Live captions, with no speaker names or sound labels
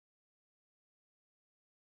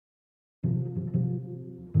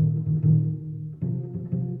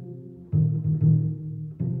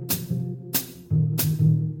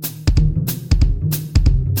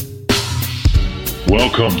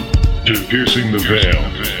Welcome to Piercing the Veil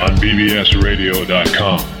on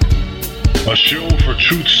bbsradio.com, a show for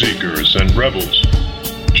truth seekers and rebels.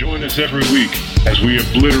 Join us every week as we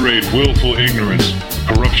obliterate willful ignorance,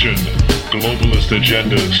 corruption, globalist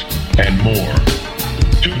agendas, and more.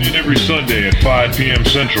 Tune in every Sunday at 5 p.m.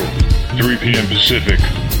 Central, 3 p.m. Pacific,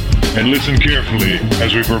 and listen carefully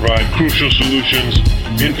as we provide crucial solutions,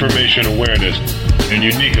 information awareness, and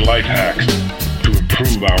unique life hacks to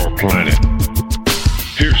improve our planet.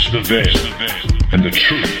 Pierce the veil, and the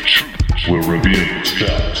truth will reveal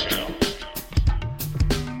itself.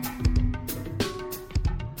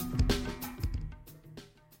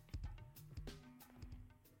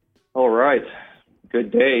 All right.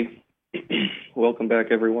 Good day. Welcome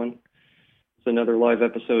back, everyone. It's another live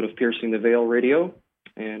episode of Piercing the Veil Radio,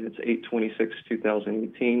 and it's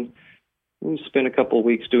 8/26/2018. We spent a couple of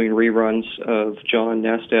weeks doing reruns of John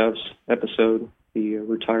Nastav's episode, the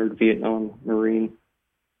retired Vietnam Marine.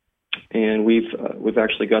 And we've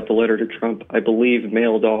actually got the letter to Trump, I believe,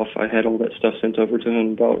 mailed off. I had all that stuff sent over to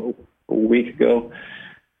him about a week ago.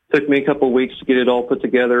 Took me a couple of weeks to get it all put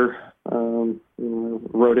together.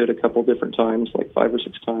 Wrote it a couple different times, like 5 or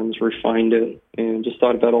 6 times, refined it, and just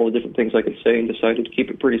thought about all the different things I could say and decided to keep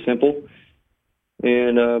it pretty simple.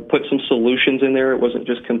 And put some solutions in there. It wasn't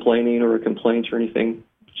just complaining or a complaint or anything.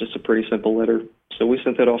 It's just a pretty simple letter. So we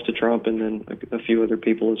sent that off to Trump and then a few other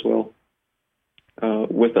people as well.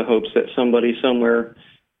 With the hopes that somebody somewhere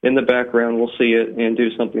in the background will see it and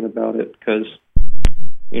do something about it. Because,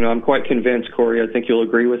 I'm quite convinced, Corey, I think you'll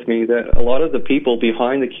agree with me, that a lot of the people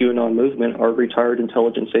behind the QAnon movement are retired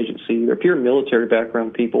intelligence agency. They're pure military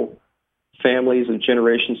background people, families and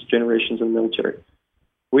generations in the military.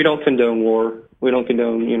 We don't condone war. We don't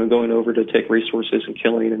condone, going over to take resources and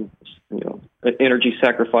killing and, energy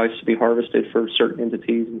sacrifice to be harvested for certain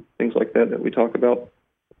entities and things like that we talk about.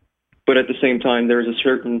 But at the same time, there's a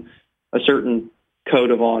certain code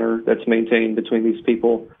of honor that's maintained between these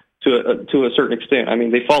people to a certain extent. I mean,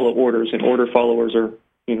 they follow orders, and order followers are,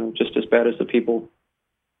 just as bad as the people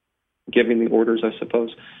giving the orders, I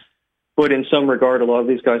suppose. But in some regard, a lot of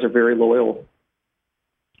these guys are very loyal.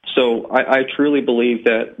 So I truly believe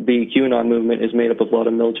that the QAnon movement is made up of a lot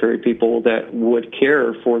of military people that would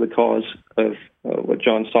care for the cause of what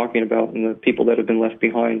John's talking about and the people that have been left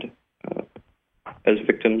behind as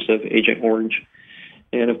victims of Agent Orange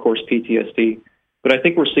and, of course, PTSD. But I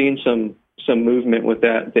think we're seeing some movement with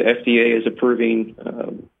that. The FDA is approving,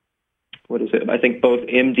 I think both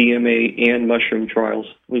MDMA and mushroom trials.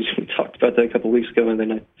 We talked about that a couple of weeks ago, and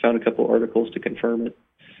then I found a couple of articles to confirm it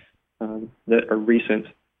that are recent.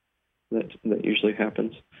 That usually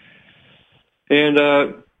happens. And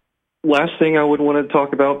last thing I would want to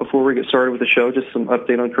talk about before we get started with the show, just some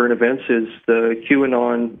update on current events, is the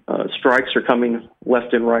QAnon strikes are coming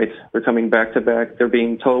left and right. They're coming back to back. They're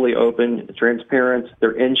being totally open, transparent.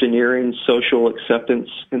 They're engineering social acceptance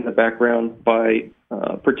in the background by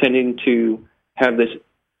pretending to have this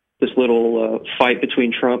little fight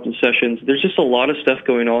between Trump and Sessions. There's just a lot of stuff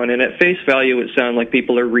going on, and at face value, it sounds like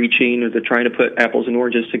people are reaching, or they're trying to put apples and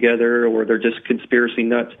oranges together, or they're just conspiracy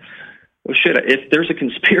nuts. Well, shit, if there's a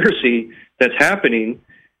conspiracy that's happening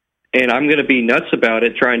and I'm going to be nuts about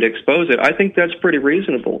it, trying to expose it, I think that's pretty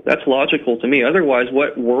reasonable. That's logical to me. Otherwise,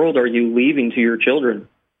 what world are you leaving to your children?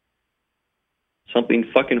 Something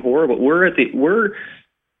fucking horrible.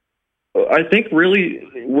 I think really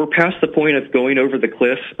we're past the point of going over the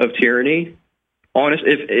cliff of tyranny. Honest,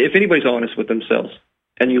 if anybody's honest with themselves,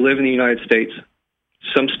 and you live in the United States,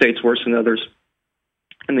 some states worse than others,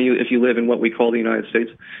 and then if you live in what we call the United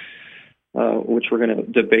States, which we're going to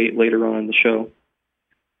debate later on in the show,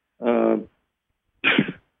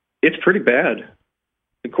 it's pretty bad.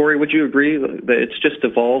 Corey, would you agree that it's just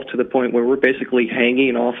evolved to the point where we're basically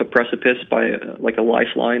hanging off a precipice by like a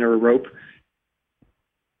lifeline or a rope?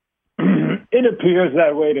 It appears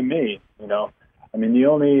that way to me. I mean, the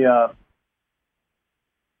only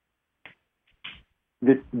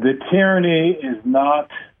the tyranny is not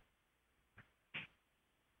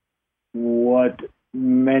what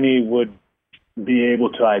many would be able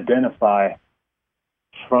to identify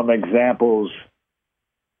from examples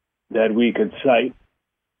that we could cite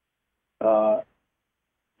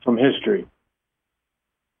from history,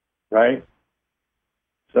 right?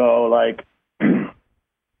 So, like,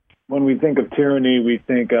 when we think of tyranny, we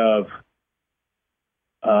think of,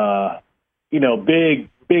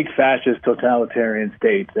 big fascist totalitarian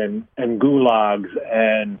states and gulags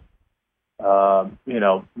and,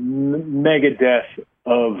 mega death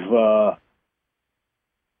of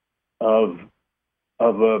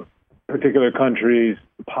a particular country's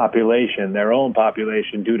population, their own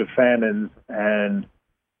population, due to famines and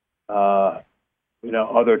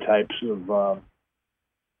other types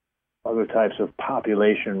of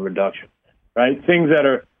population reduction, right? Things that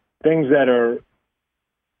are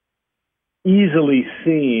easily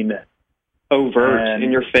seen, overt,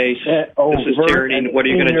 in your face. This is tyranny. What are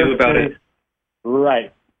you going to do about it?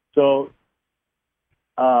 Right. So,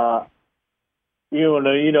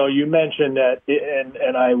 you mentioned that,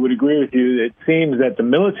 and I would agree with you. It seems that the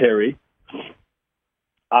military,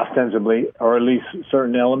 ostensibly, or at least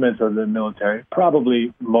certain elements of the military,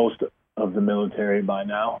 probably most of the military by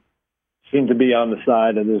now, seem to be on the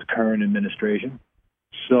side of this current administration.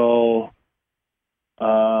 So,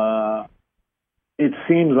 it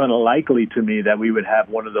seems unlikely to me that we would have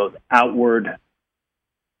one of those outward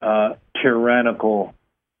tyrannical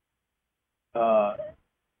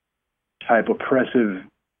type oppressive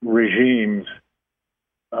regimes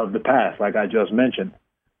of the past, like I just mentioned.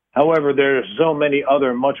 However, there's so many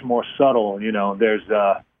other much more subtle. There's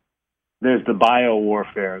the bio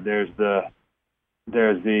warfare. There's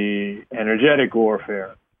the energetic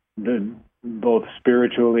warfare, both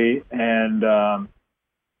spiritually and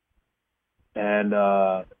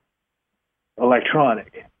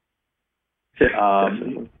electronic. There's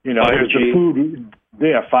the food.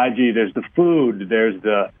 Yeah, 5G. There's the food. There's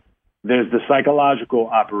the psychological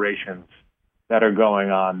operations that are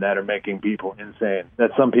going on that are making people insane.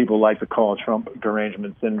 That some people like to call Trump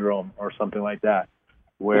derangement syndrome or something like that,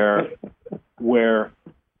 where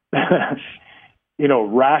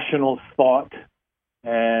rational thought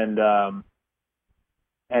and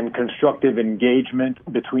constructive engagement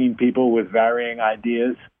between people with varying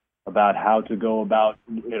ideas about how to go about,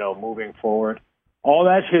 moving forward. All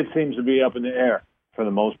that shit seems to be up in the air for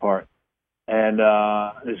the most part. And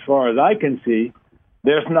as far as I can see,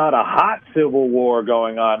 there's not a hot civil war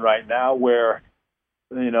going on right now where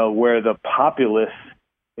the populace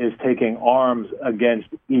is taking arms against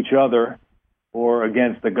each other or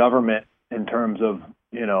against the government in terms of,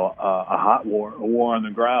 a hot war, a war on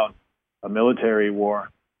the ground, a military war.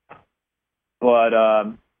 But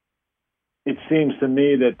it seems to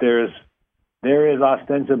me that there is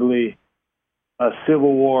ostensibly a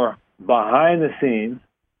civil war behind the scenes,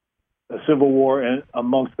 a civil war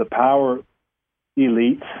amongst the power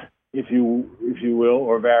elites, if you will,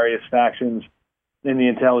 or various factions in the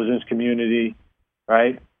intelligence community,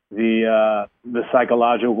 right? The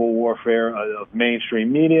psychological warfare of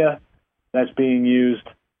mainstream media that's being used,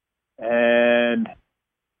 and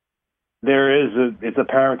it's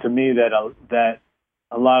apparent to me that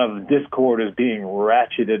a lot of discord is being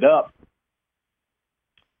ratcheted up,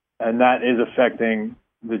 and that is affecting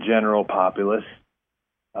the general populace.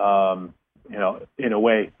 In a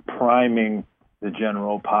way, priming the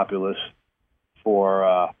general populace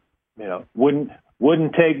for,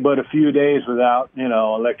 wouldn't take but a few days without,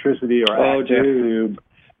 electricity or access to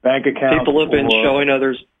bank accounts. People have been showing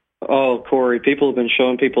others. Oh, Corey, people have been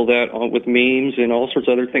showing people that with memes and all sorts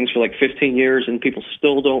of other things for like 15 years, and people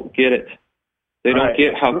still don't get it. They don't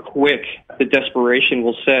get how quick the desperation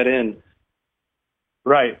will set in.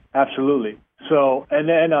 Right, absolutely. So, and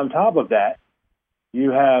then on top of that,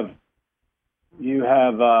 you have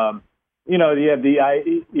the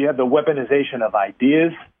weaponization of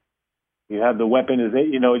ideas. You have the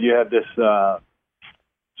weaponization. You have this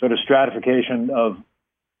sort of stratification of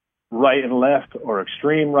right and left, or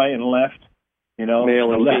extreme right and left.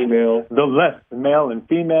 Male and female. The left, male and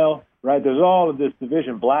female. Right. There's all of this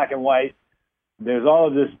division, black and white. There's all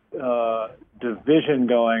of this division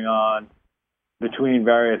going on between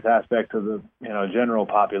various aspects of the general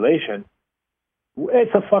population.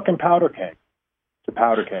 It's a fucking powder keg. It's a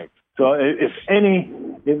powder keg. So if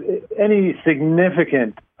any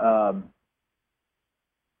significant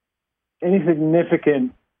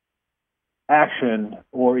action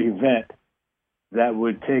or event that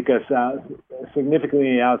would take us out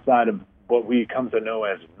significantly outside of what we come to know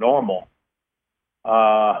as normal,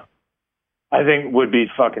 I think would be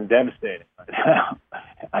fucking devastating.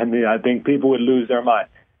 I mean, I think people would lose their mind.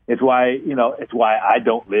 It's why I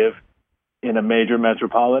don't live in a major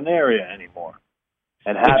metropolitan area anymore.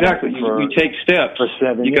 And exactly, you take steps. For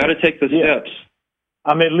 7 years. You got to take the steps.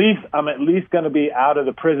 I'm at least going to be out of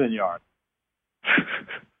the prison yard.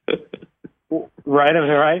 Right? Am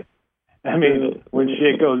I right? I mean, when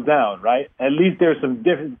shit goes down, right? At least there's some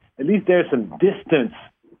distance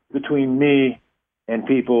between me and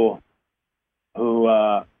people who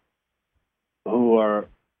are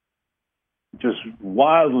just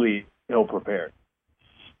wildly ill prepared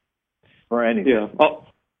for anything. Yeah,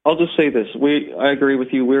 I'll just say this: I agree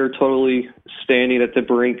with you. We're totally standing at the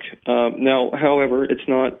brink now. However, it's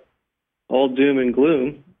not all doom and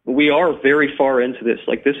gloom. We are very far into this.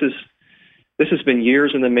 Like this is this has been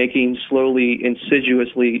years in the making, slowly,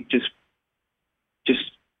 insidiously, just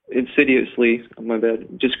insidiously, my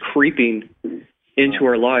bad, just creeping into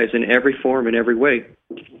our lives in every form, in every way.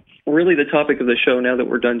 Really, the topic of the show, now that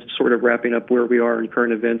we're done sort of wrapping up where we are in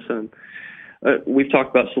current events, we've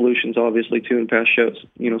talked about solutions, obviously, too, in past shows.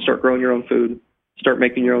 Start growing your own food, start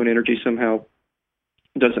making your own energy somehow.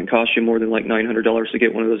 It doesn't cost you more than like $900 to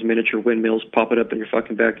get one of those miniature windmills, pop it up in your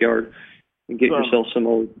fucking backyard, and get yourself some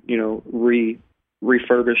old,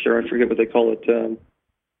 refurbished, or I forget what they call it,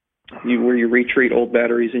 where you retreat old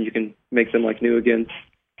batteries and you can make them like new again.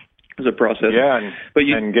 As a process. Yeah,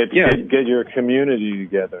 get your community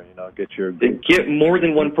together. Get more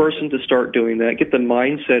than one person to start doing that. Get the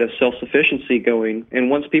mindset of self-sufficiency going, and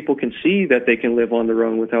once people can see that they can live on their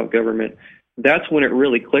own without government, that's when it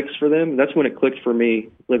really clicks for them. That's when it clicked for me,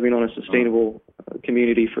 living on a sustainable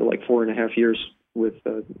community for like 4.5 years with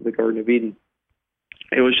the Garden of Eden.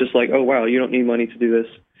 It was just like, oh wow, you don't need money to do this.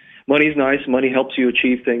 Money's nice. Money helps you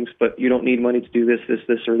achieve things, but you don't need money to do this,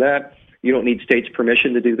 or that. You don't need state's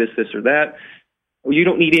permission to do this, or that. You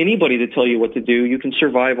don't need anybody to tell you what to do. You can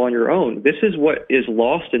survive on your own. This is what is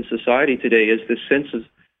lost in society today, is this sense of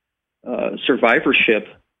survivorship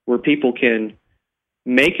where people can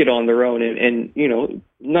make it on their own and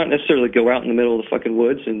not necessarily go out in the middle of the fucking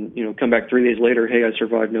woods and, come back 3 days later, hey, I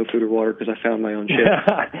survived, no food or water because I found my own shit.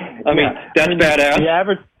 I mean, that's badass.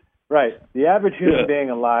 The average human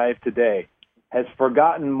being alive today has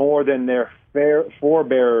forgotten more than their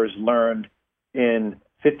forebears learned in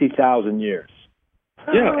 50,000 years.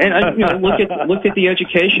 Yeah, and look at the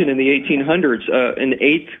education in the 1800s. An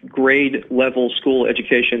 8th grade level school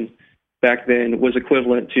education back then was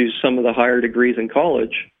equivalent to some of the higher degrees in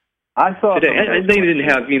college. I saw today, and they didn't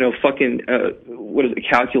have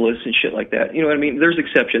calculus and shit like that. You know what I mean? There's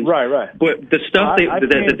exceptions, right. But the stuff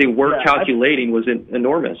that they were calculating was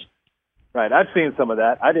enormous. Right, I've seen some of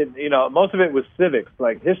that. I didn't, most of it was civics,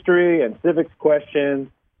 like history and civics questions,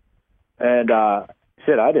 and I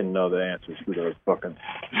didn't know the answers to those fucking.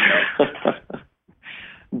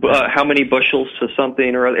 How many bushels to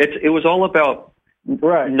something or other? It was all about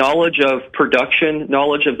knowledge of production,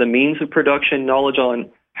 knowledge of the means of production, knowledge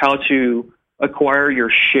on how to acquire your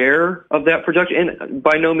share of that production. And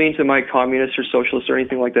by no means am I communist or socialist or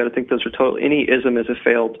anything like that. I think those are any ism is a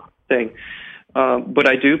failed thing. But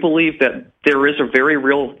I do believe that there is a very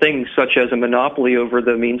real thing such as a monopoly over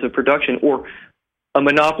the means of production, or a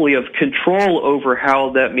monopoly of control over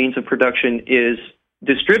how that means of production is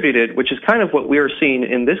distributed, which is kind of what we are seeing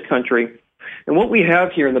in this country. And what we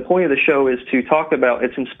have here, and the point of the show is to talk about,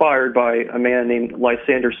 it's inspired by a man named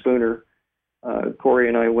Lysander Spooner. Corey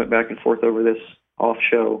and I went back and forth over this off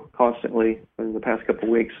show constantly in the past couple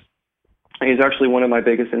of weeks. He's actually one of my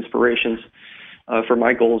biggest inspirations for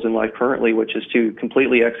my goals in life currently, which is to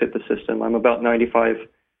completely exit the system. I'm about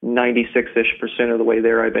 96-ish% of the way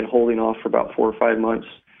there. I've been holding off for about 4 or 5 months,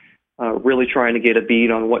 really trying to get a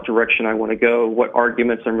bead on what direction I want to go, what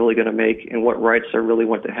arguments I'm really going to make, and what rights I really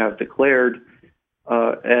want to have declared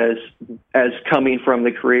as coming from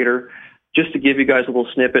the Creator. Just to give you guys a little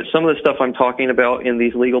snippet, some of the stuff I'm talking about in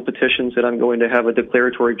these legal petitions that I'm going to have a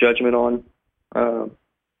declaratory judgment on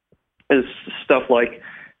is stuff like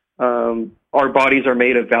our bodies are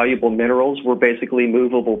made of valuable minerals. We're basically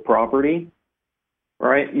movable property,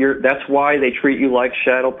 right? That's why they treat you like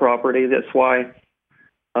chattel property. That's why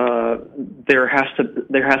there has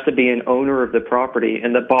to be an owner of the property,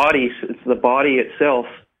 and the body itself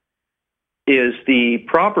is the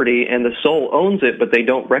property, and the soul owns it, but they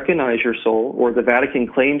don't recognize your soul, or the Vatican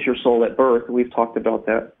claims your soul at birth. We've talked about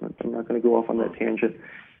that. I'm not going to go off on that tangent.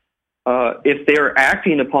 If they're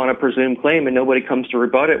acting upon a presumed claim and nobody comes to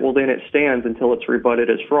rebut it, well, then it stands until it's rebutted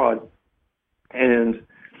as fraud and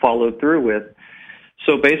followed through with.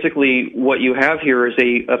 So basically what you have here is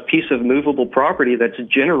a piece of movable property that's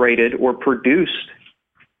generated or produced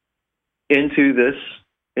into this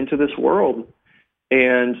world.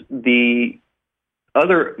 And the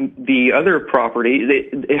other property,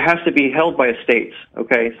 it has to be held by estates,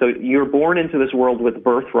 okay? So you're born into this world with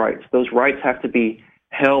birthrights. Those rights have to be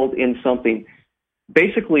held in something.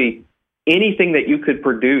 Basically, anything that you could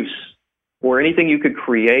produce or anything you could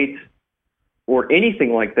create or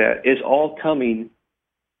anything like that is all coming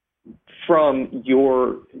from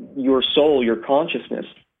your soul, your consciousness.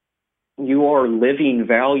 You are living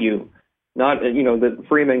value. Not, the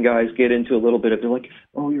Freeman guys get into a little bit of, they're like,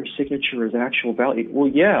 oh, your signature is actual value. Well,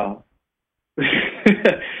 yeah.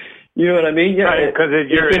 You know what I mean? Yeah. Because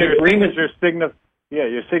your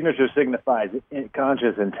signature signifies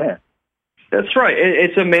conscious intent. That's right.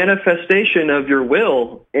 It's a manifestation of your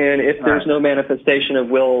will, and if there's no manifestation of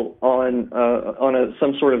will on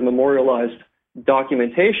some sort of memorialized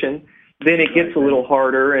documentation, then it gets a little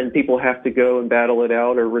harder and people have to go and battle it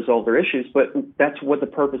out or resolve their issues. But that's what the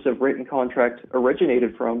purpose of written contract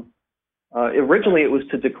originated from. Originally, it was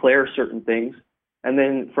to declare certain things. And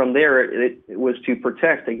then from there, it was to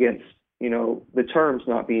protect against, the terms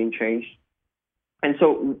not being changed. And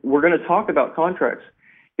so we're going to talk about contracts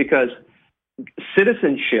because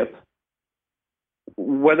citizenship,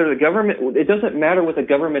 whether the government, it doesn't matter what the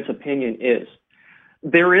government's opinion is.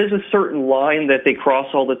 There is a certain line that they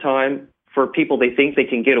cross all the time for people they think they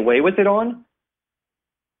can get away with it on.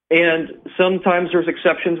 And sometimes there's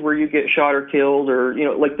exceptions where you get shot or killed or,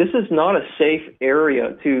 this is not a safe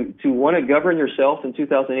area to want to govern yourself in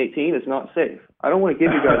 2018 is not safe. I don't want to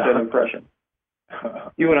give you guys that impression.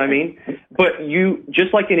 You know what I mean? But you,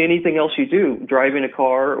 just like in anything else you do, driving a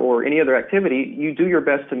car or any other activity, you do your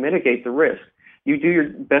best to mitigate the risk. You do your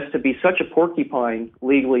best to be such a porcupine,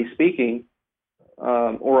 legally speaking,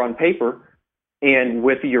 or on paper, and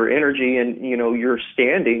with your energy and, your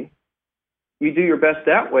standing, you do your best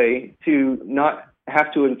that way to not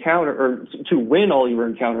have to encounter or to win all your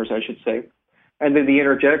encounters, I should say. And then the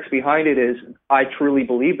energetics behind it is, I truly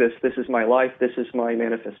believe this. This is my life. This is my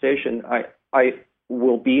manifestation. I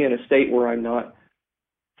will be in a state where I'm not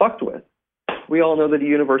fucked with. We all know that the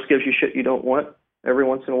universe gives you shit you don't want every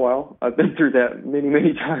once in a while. I've been through that many,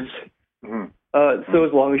 many times. Mm-hmm. So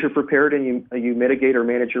as long as you're prepared and you mitigate or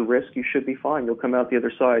manage your risk, you should be fine. You'll come out the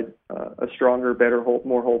other side a stronger, better,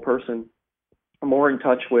 more whole person, more in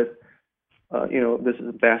touch with, this is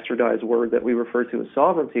a bastardized word that we refer to as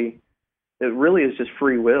sovereignty. It really is just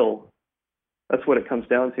free will. That's what it comes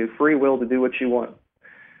down to, free will to do what you want.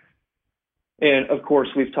 And, of course,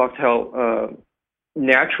 we've talked how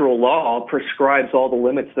natural law prescribes all the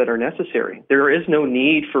limits that are necessary. There is no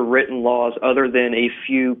need for written laws other than a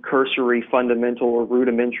few cursory, fundamental, or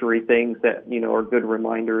rudimentary things that, are good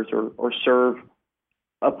reminders or serve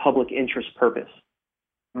a public interest purpose.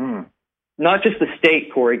 Mm. Not just the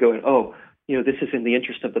state, Corey, going, this is in the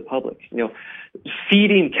interest of the public.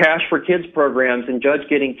 Feeding cash for kids programs and judge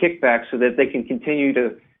getting kickbacks so that they can continue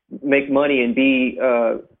to make money and be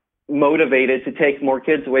motivated to take more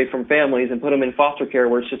kids away from families and put them in foster care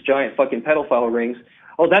where it's just giant fucking pedophile rings.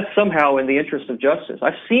 Oh, that's somehow in the interest of justice.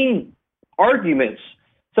 I've seen arguments,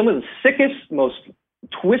 some of the sickest, most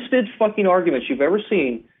twisted fucking arguments you've ever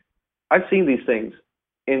seen. I've seen these things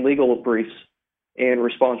in legal briefs and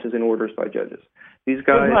responses and orders by judges. These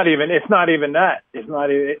guys. It's not even that. It's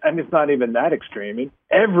not even that extreme. In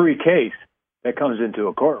every case that comes into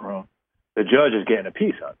a courtroom, the judge is getting a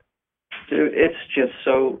piece of it. Dude, it's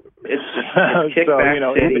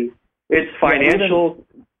kickback city. It's financial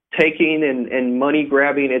taking and money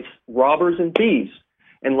grabbing. It's robbers and thieves.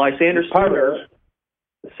 And Lysander Spooner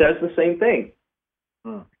says the same thing.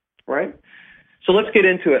 Right? So let's get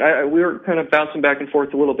into it. We were kind of bouncing back and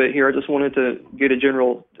forth a little bit here. I just wanted to get a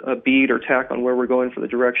general beat or tack on where we're going for the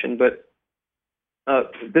direction. But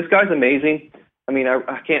this guy's amazing. I mean,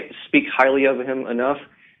 I can't speak highly of him enough.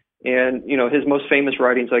 And, his most famous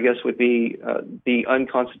writings, I guess, would be The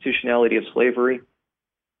Unconstitutionality of Slavery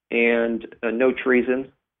and No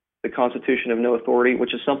Treason, The Constitution of No Authority,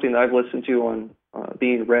 which is something that I've listened to on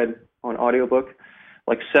being read on audiobook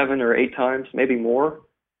like 7 or 8 times, maybe more.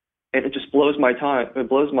 And it just blows my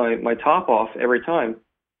top off every time.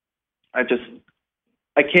 I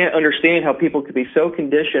can't understand how people could be so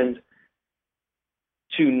conditioned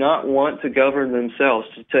to not want to govern themselves,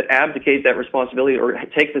 to abdicate that responsibility or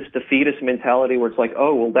take this defeatist mentality where it's like,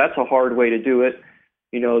 oh, well, that's a hard way to do it.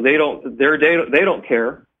 They don't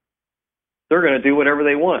care. They're going to do whatever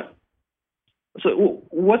they want. So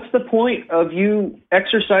what's the point of you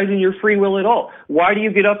exercising your free will at all? Why do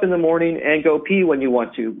you get up in the morning and go pee when you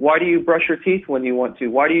want to? Why do you brush your teeth when you want to?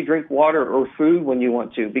 Why do you drink water or food when you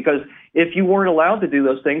want to? Because if you weren't allowed to do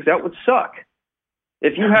those things, that would suck.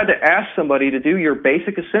 If you had to ask somebody to do your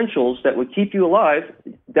basic essentials that would keep you alive,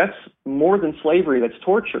 that's more than slavery, that's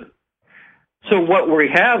torture. So what we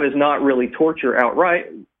have is not really torture outright.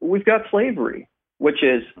 We've got slavery, which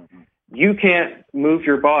is you can't move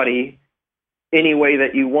your body any way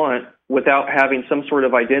that you want without having some sort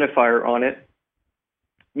of identifier on it.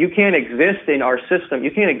 You can't exist in our system.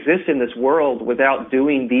 You can't exist in this world without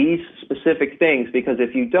doing these specific things, because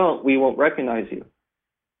if you don't, we won't recognize you.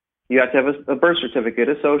 You have to have a birth certificate,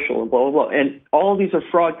 a social, and blah, blah, blah. And all of these are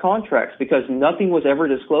fraud contracts because nothing was ever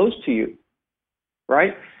disclosed to you,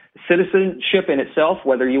 right? Citizenship in itself,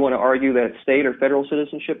 whether you want to argue that it's state or federal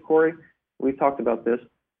citizenship, Corey, we've talked about this,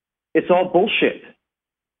 it's all bullshit.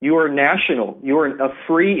 You are national. You are a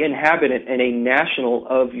free inhabitant and a national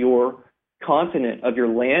of your continent, of your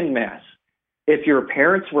land mass. If your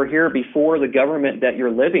parents were here before the government that you're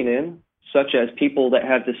living in, such as people that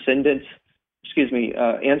have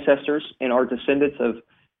ancestors and are descendants of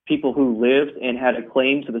people who lived and had a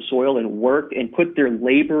claim to the soil and worked and put their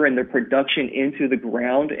labor and their production into the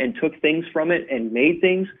ground and took things from it and made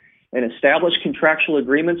things and established contractual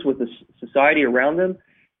agreements with the society around them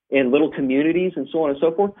in little communities and so on and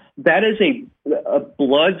so forth. That is a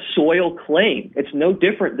blood soil claim. It's no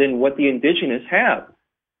different than what the indigenous have.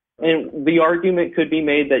 And the argument could be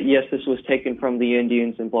made that, yes, this was taken from the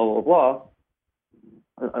Indians and blah, blah,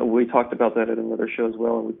 blah. We talked about that at another show as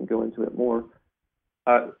well, and we can go into it more.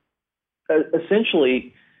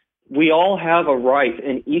 Essentially, we all have a right,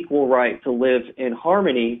 an equal right to live in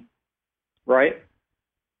harmony, right?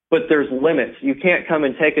 But there's limits. You can't come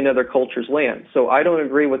and take another culture's land. So I don't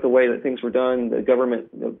agree with the way that things were done, the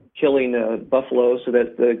government killing buffalo so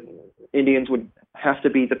that the Indians would have to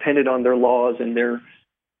be dependent on their laws and their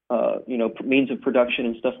means of production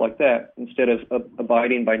and stuff like that, instead of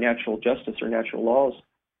abiding by natural justice or natural laws,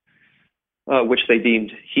 which they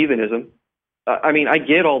deemed heathenism. I mean, I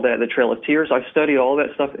get all that, the Trail of Tears. I've studied all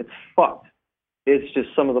that stuff. It's fucked. It's just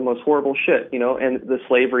some of the most horrible shit, and the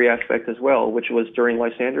slavery aspect as well, which was during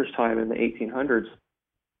Lysander's time in the 1800s.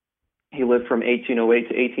 He lived from 1808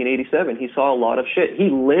 to 1887. He saw a lot of shit. He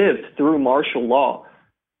lived through martial law.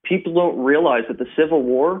 People don't realize that the Civil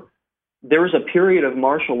War, there was a period of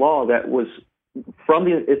martial law that was from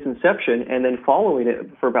its inception and then following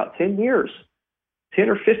it for about 10 years, 10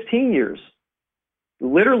 or 15 years.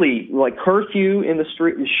 Literally, like curfew in the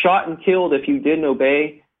street, shot and killed if you didn't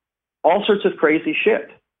obey, all sorts of crazy shit.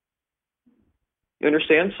 You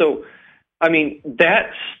understand? So, I mean, that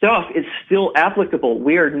stuff is still applicable.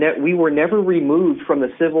 We were never removed from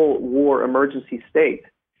the Civil War emergency state.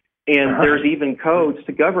 And there's even codes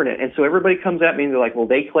to govern it. And so everybody comes at me and they're like, well,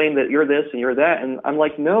 they claim that you're this and you're that. And I'm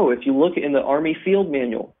like, no, if you look in the Army Field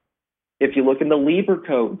Manual, if you look in the Lieber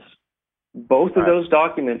codes, both of those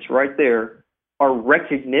documents right there are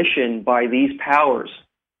recognition by these powers.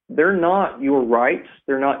 They're not your rights.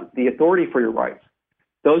 They're not the authority for your rights.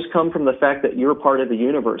 Those come from the fact that you're part of the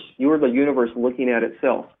universe. You are the universe looking at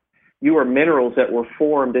itself. You are minerals that were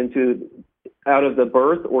formed out of the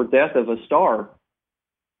birth or death of a star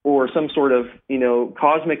or some sort of,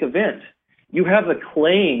 cosmic event. You have a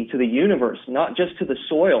claim to the universe, not just to the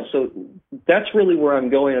soil. So that's really where I'm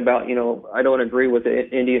going about, I don't agree with the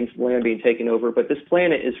Indians' land being taken over, but this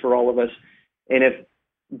planet is for all of us. And if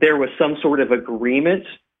there was some sort of agreement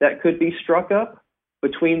that could be struck up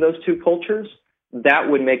between those two cultures, that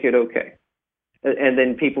would make it okay. And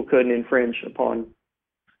then people couldn't infringe upon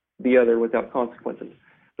the other without consequences.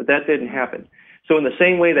 But that didn't happen. So in the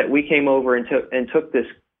same way that we came over and took this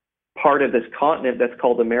part of this continent that's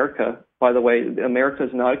called America, by the way, America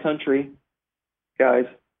is not a country, guys,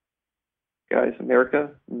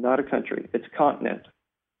 America, not a country. It's a continent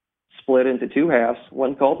split into two halves,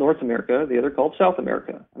 one called North America, the other called South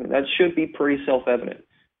America. I mean, that should be pretty self-evident,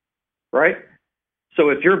 right? So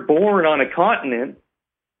if you're born on a continent,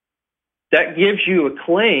 that gives you a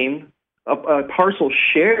claim, a partial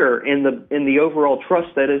share in the overall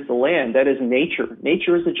trust that is the land, that is nature.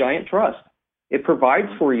 Nature is a giant trust. It provides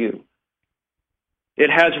for you. It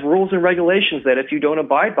has rules and regulations that if you don't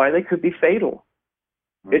abide by, they could be fatal.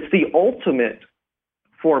 It's the ultimate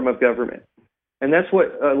form of government. And that's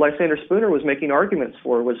what Lysander Spooner was making arguments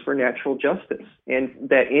for, was for natural justice, and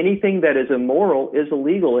that anything that is immoral is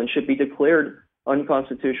illegal and should be declared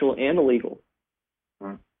unconstitutional and illegal.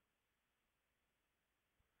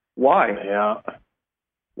 Why? Yeah.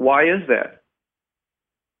 Why is that?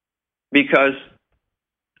 Because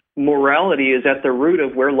morality is at the root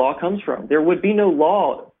of where law comes from. There would be no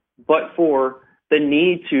law but for the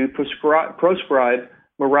need to proscribe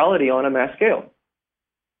morality on a mass scale.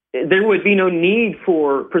 There would be no need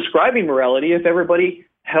for prescribing morality if everybody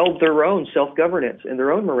held their own self-governance and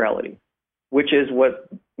their own morality, which is what,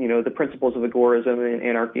 the principles of agorism and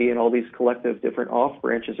anarchy and all these collective different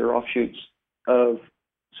off-branches or offshoots of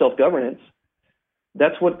self-governance,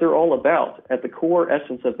 that's what they're all about. At the core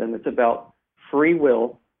essence of them, it's about free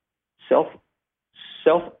will, how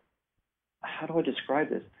do I describe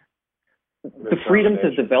this? The freedom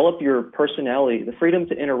to develop your personality, the freedom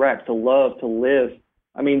to interact, to love, to live.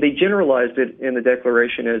 I mean, they generalized it in the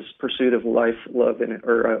Declaration as pursuit of life, love,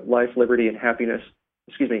 life, liberty, and happiness.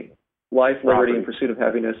 Life, liberty, and pursuit of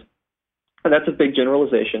happiness. And that's a big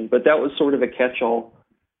generalization, but that was sort of a catch-all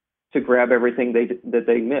to grab everything that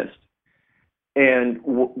they missed. And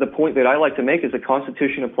the point that I like to make is the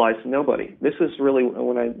Constitution applies to nobody. This is really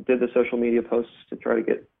when I did the social media posts to try to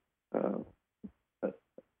get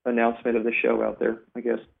announcement of the show out there, I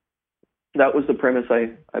guess. That was the premise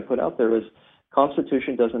I put out there, was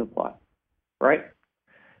Constitution doesn't apply, right?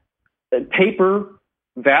 paper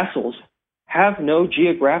vassals have no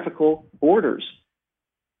geographical borders.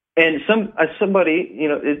 And somebody,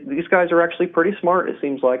 these guys are actually pretty smart, it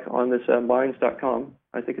seems like, on this Minds.com.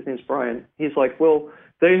 I think his name's Brian. He's like, well,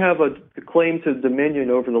 they have a claim to dominion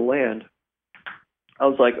over the land. I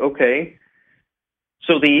was like, okay.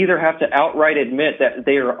 So they either have to outright admit that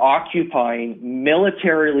they are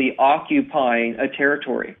militarily occupying a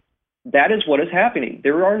territory. That is what is happening.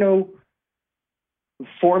 There are no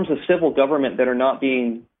forms of civil government that are not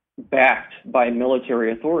being backed by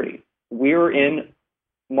military authority. We're in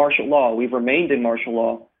martial law. We've remained in martial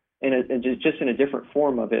law, and just in a different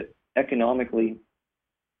form of it economically,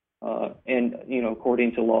 and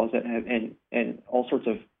according to laws that have and all sorts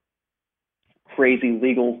of crazy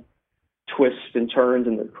legal twists and turns,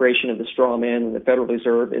 and the creation of the straw man and the Federal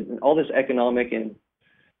Reserve, and all this economic and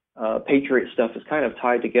patriot stuff is kind of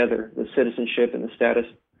tied together. The citizenship and the status,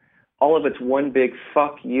 all of it's one big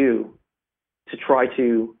fuck you to try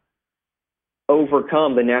to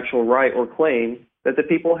overcome the natural right or claim that the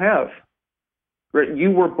people have.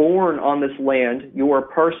 You were born on this land. You are a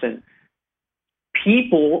person.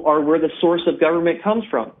 People are where the source of government comes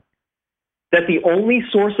from. That the only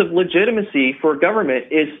source of legitimacy for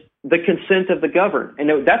government is the consent of the governed.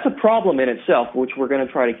 And that's a problem in itself, which we're going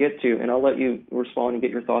to try to get to. And I'll let you respond and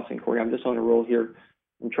get your thoughts in, Corey. I'm just on a roll here.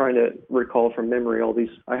 I'm trying to recall from memory all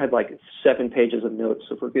these. I had like 7 pages of notes,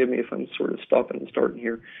 so forgive me if I'm sort of stopping and starting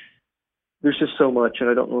here. There's just so much, and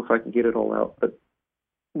I don't know if I can get it all out. But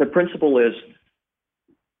the principle is,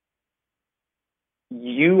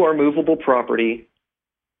 you are movable property.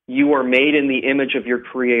 You are made in the image of your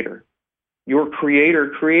creator. Your creator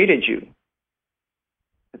created you.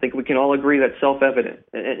 I think we can all agree that's self-evident.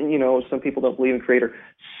 And some people don't believe in creator.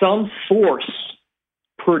 Some force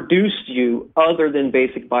produced you other than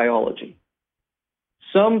basic biology.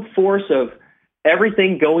 Some force of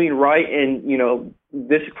everything going right, and,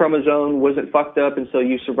 this chromosome wasn't fucked up, and so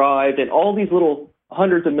you survived, and all these little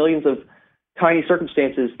hundreds of millions of tiny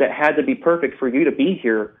circumstances that had to be perfect for you to be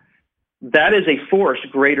here. That is a force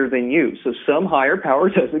greater than you. So some higher power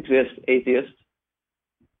does exist, atheists.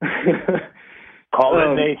 Call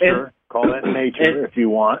it nature. Call it nature if you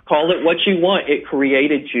want. Call it what you want. It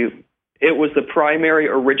created you. It was the primary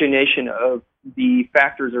origination of the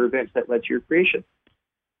factors or events that led to your creation.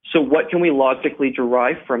 So what can we logically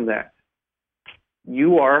derive from that?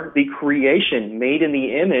 You are the creation made in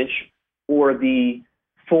the image, or the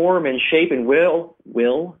form and shape and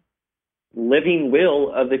living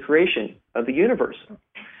will of the creation of the universe.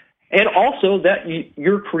 And also that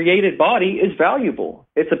your created body is valuable.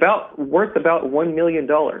 It's worth about $1 million.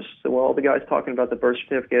 So while all the guys talking about the birth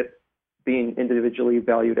certificate being individually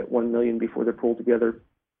valued at $1 million before they're pulled together,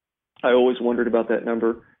 I always wondered about that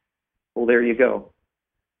number. Well, there you go.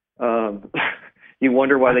 You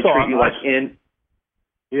wonder why they treat you like in.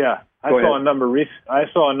 Yeah, I saw a number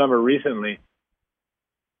recently,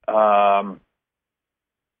 and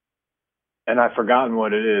I've forgotten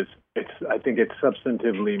what it is. I think it's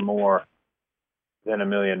substantively more than $1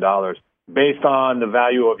 million, based on the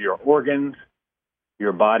value of your organs,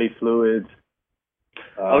 your body fluids,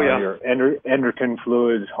 your endocrine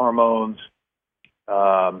fluids, hormones.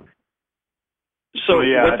 What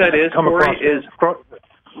that is, Corey, is.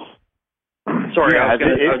 Sorry, yeah,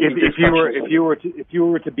 if you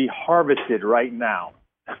were to be harvested right now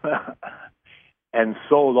and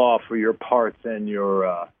sold off for your parts and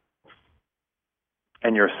your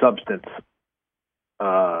substance,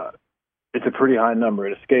 it's a pretty high number.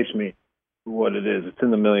 It escapes me what it is. It's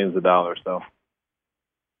in the millions of dollars, though.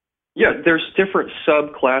 Yeah, there's different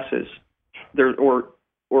subclasses, or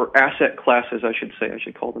asset classes, I should say. I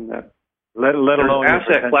should call them that. Let alone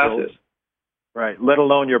asset classes. Right, let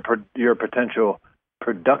alone your potential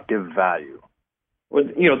productive value. Well,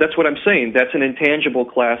 that's what I'm saying. That's an intangible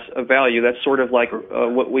class of value. That's sort of like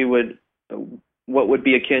what would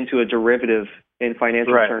be akin to a derivative in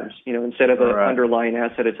financial terms. Instead of an underlying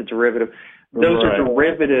asset, it's a derivative. Those are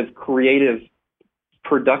derivative, creative,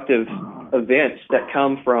 productive events that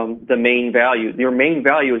come from the main value. Your main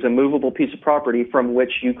value is a movable piece of property from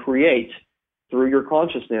which you create through your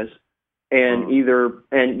consciousness. And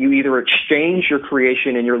you either exchange your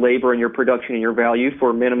creation and your labor and your production and your value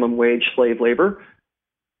for minimum wage slave labor,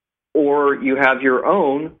 or you have your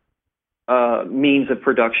own means of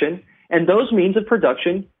production. And those means of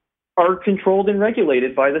production are controlled and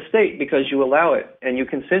regulated by the state because you allow it and you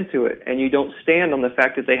consent to it, and you don't stand on the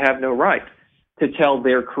fact that they have no right to tell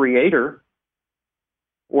their creator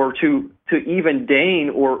or to even deign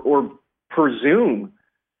or presume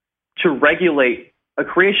to regulate. A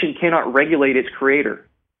creation cannot regulate its creator,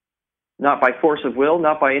 not by force of will,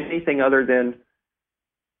 not by anything other than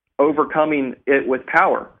overcoming it with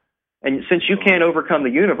power. And since you can't overcome the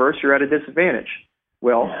universe, you're at a disadvantage.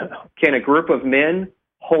 Well, can a group of men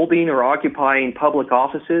holding or occupying public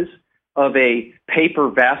offices of a paper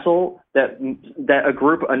vassal that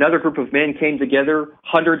another group of men came together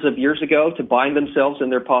hundreds of years ago to bind themselves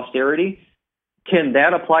and their posterity, can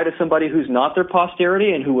that apply to somebody who's not their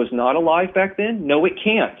posterity and who was not alive back then? No, it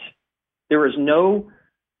can't. There is no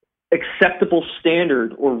acceptable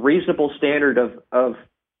standard or reasonable standard of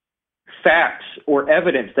facts or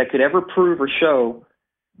evidence that could ever prove or show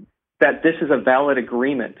that this is a valid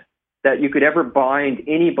agreement, that you could ever bind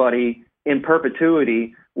anybody in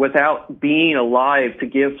perpetuity without being alive to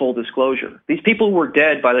give full disclosure. These people were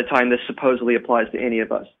dead by the time this supposedly applies to any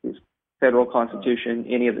of us. This federal constitution,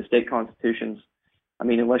 any of the state constitutions. I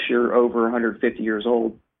mean, unless you're over 150 years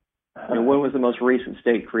old. When was the most recent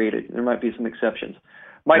state created? There might be some exceptions.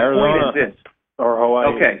 My Arizona, point is this. Or Hawaii,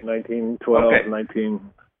 Okay. 1912, Okay. 19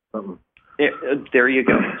 something. There you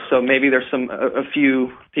go. So maybe there's a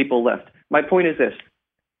few people left. My point is this.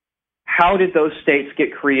 How did those states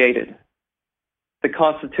get created? The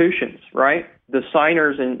constitutions, right? The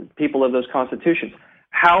signers and people of those constitutions.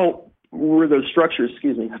 How were those structures,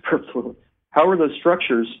 how were those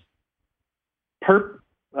structures, how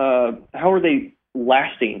are they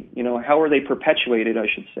lasting? How are they perpetuated, I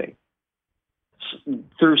should say?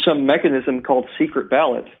 Through some mechanism called secret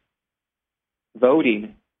ballot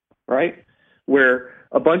voting, right? Where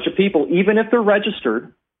a bunch of people, even if they're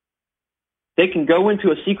registered, they can go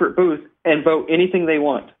into a secret booth and vote anything they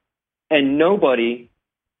want. And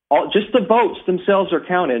just the votes themselves are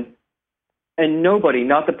counted, and nobody,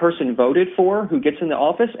 not the person voted for who gets in the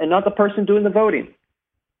office, and not the person doing the voting,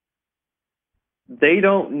 they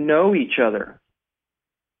don't know each other.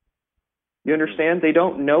 You understand? They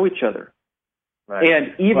don't know each other. Right.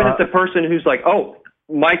 And even if the person who's like, oh,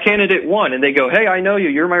 my candidate won, and they go, hey, I know you,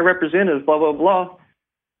 you're my representative, blah, blah, blah,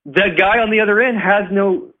 the guy on the other end has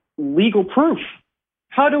no legal proof.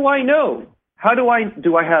 How do I know?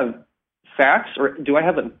 Do I have facts, or do I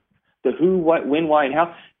have the who, what, when, why, and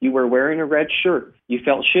how? You were wearing a red shirt. You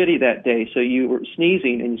felt shitty that day, so you were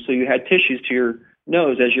sneezing, and so you had tissues to your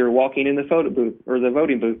nose as you were walking in the photo booth or the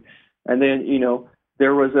voting booth. And then, it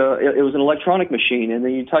was an electronic machine, and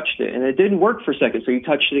then you touched it, and it didn't work for a second, so you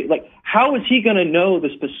touched it. Like, how is he going to know the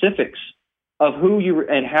specifics of who you were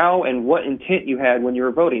and how and what intent you had when you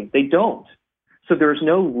were voting? They don't. So there's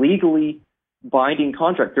no legally binding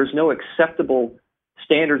contract. There's no acceptable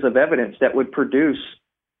standards of evidence that would produce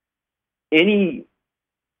any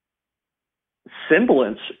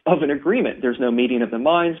semblance of an agreement. There's no meeting of the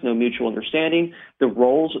minds, no mutual understanding. The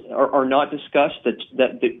roles are not discussed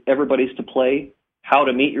that everybody's to play, how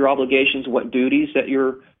to meet your obligations, what duties that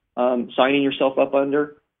you're signing yourself up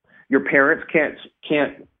under. Your parents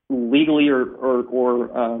can't legally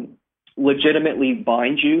or legitimately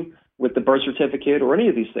bind you with the birth certificate or any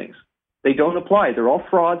of these things. They don't apply. They're all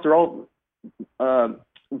frauds. They're all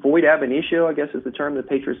void ab initio, I guess is the term that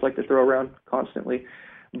patriots like to throw around constantly.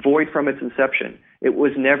 Void from its inception. It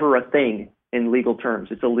was never a thing in legal terms.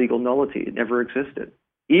 It's a legal nullity. It never existed.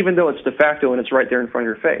 Even though it's de facto and it's right there in front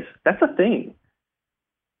of your face. That's a thing.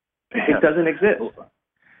 It doesn't exist.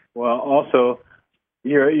 Well, also,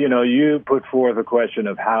 you put forth a question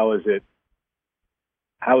of how is it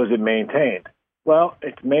maintained? Well,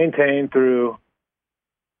 it's maintained through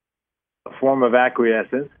a form of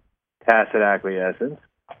acquiescence, tacit acquiescence,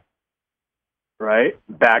 right?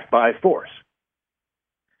 Backed by force.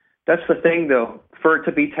 That's the thing, though. For it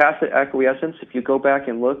to be tacit acquiescence, if you go back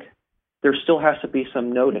and look, there still has to be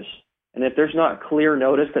some notice. And if there's not clear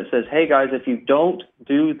notice that says, hey, guys, if you don't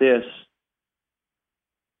do this,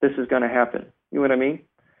 this is going to happen. You know what I mean?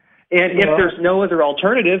 And if there's no other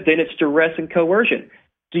alternative, then it's duress and coercion.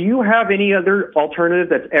 Do you have any other alternative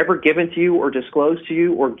that's ever given to you or disclosed to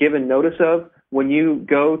you or given notice of when you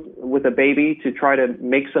go with a baby to try to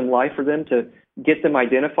make some life for them, to get them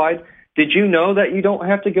identified? Did you know that you don't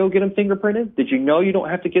have to go get them fingerprinted? Did you know you don't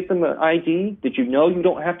have to get them an ID? Did you know you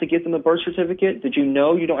don't have to get them a birth certificate? Did you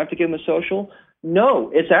know you don't have to give them a social?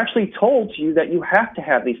 No, it's actually told to you that you have to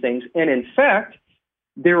have these things. And in fact,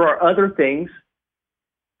 there are other things,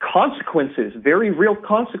 consequences, very real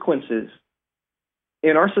consequences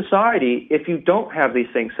in our society if you don't have these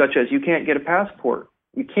things, such as you can't get a passport.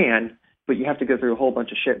 You can, but you have to go through a whole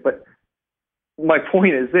bunch of shit. But my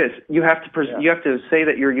point is this: you have to say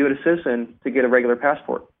that you're a U.S. citizen to get a regular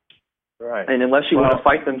passport. Right. And unless you want to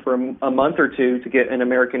fight them for a month or two to get an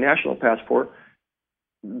American national passport,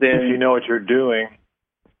 then if you know what you're doing.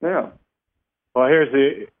 Yeah. Well, here's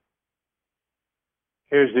the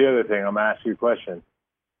other thing. I'm asking you a question.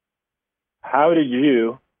 How did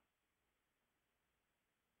you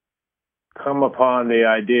come upon the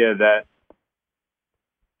idea that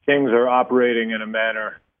things are operating in a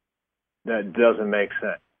manner that doesn't make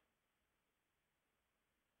sense.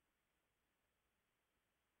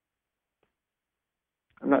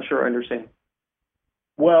 I'm not sure I understand.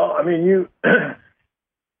 Well, I mean, you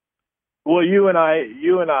and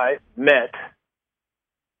I met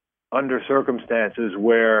under circumstances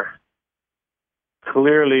where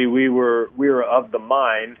clearly we were of the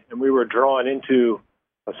mind, and we were drawn into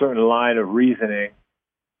a certain line of reasoning,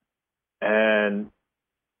 and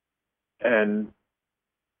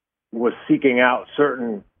was seeking out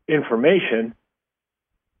certain information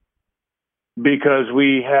because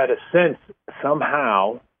we had a sense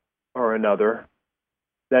somehow or another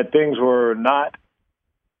that things were not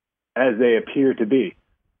as they appear to be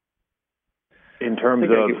in terms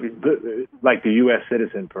of like the U.S.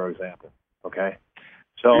 citizen, for example. Okay.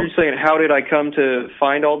 So you're saying, how did I come to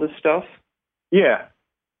find all this stuff? Yeah.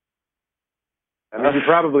 I mean, you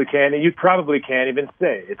probably can't even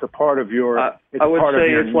say it's a part of your. I would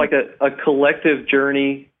say it's like a collective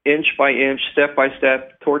journey, inch by inch, step by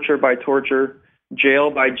step, torture by torture,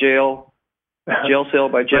 jail by jail, jail cell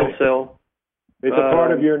by jail cell. It's a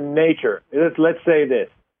part of your nature. Let's say this: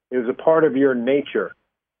 it was a part of your nature,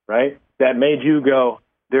 right? That made you go,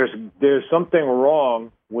 there's something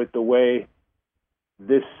wrong with the way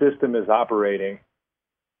this system is operating.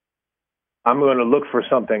 I'm going to look for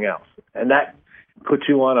something else, and that puts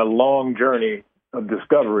you on a long journey of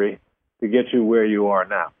discovery to get you where you are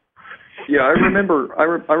now. Yeah, I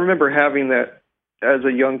remember having that as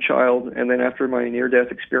a young child, and then after my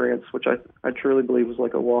near-death experience, which I truly believe was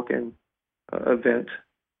like a walk-in event,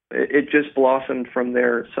 it just blossomed from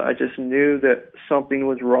there. So I just knew that something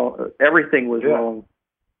was wrong. Everything was wrong,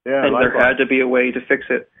 and there had to be a way to fix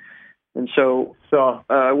it. And so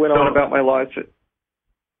I went on about my life,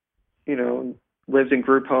 lived in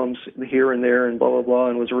group homes here and there and blah, blah, blah,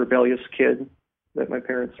 and was a rebellious kid that my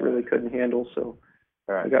parents really couldn't handle. So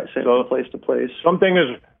I got sent from place to place.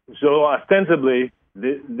 So ostensibly,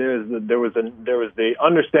 there was the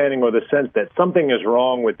understanding or the sense that something is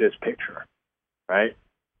wrong with this picture, right?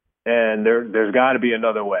 And there's got to be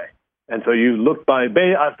another way. And so you looked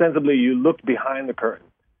ostensibly you looked behind the curtain,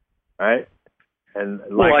 right? And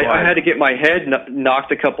I had to get my head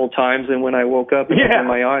knocked a couple times, and when I woke up and opened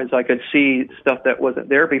my eyes, I could see stuff that wasn't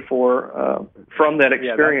there before from that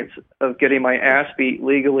experience of getting my ass beat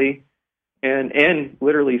legally and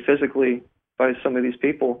literally physically by some of these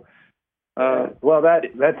people. Well,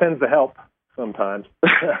 that tends to help sometimes.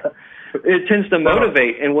 It tends to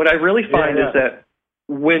motivate, and what I really find is that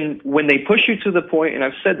when they push you to the point, and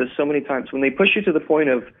I've said this so many times, when they push you to the point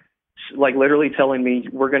of like literally telling me,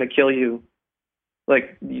 we're going to kill you,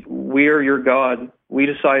 like, we are your God, we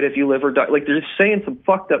decide if you live or die, like they're just saying some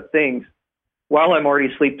fucked up things while I'm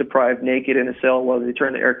already sleep deprived, naked in a cell while they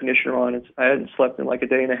turn the air conditioner on. I hadn't slept in like a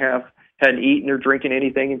day and a half, hadn't eaten or drinking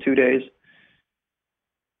anything in 2 days.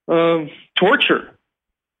 Torture.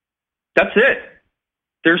 That's it.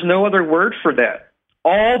 There's no other word for that.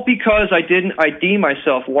 All because I didn't ID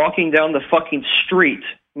myself walking down the fucking street,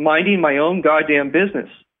 minding my own goddamn business.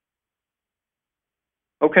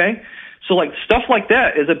 Okay? So like stuff like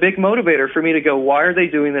that is a big motivator for me to go, why are they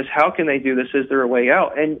doing this? How can they do this? Is there a way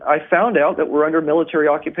out? And I found out that we're under military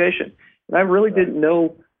occupation. And I really didn't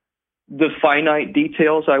know the finite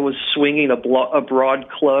details. I was swinging a broad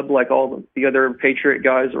club like all the other Patriot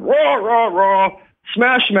guys. Rah, rah, rah,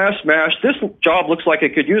 smash, smash, smash. This job looks like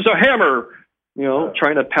it could use a hammer.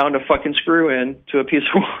 Trying to pound a fucking screw in to a piece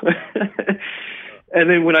of wood. And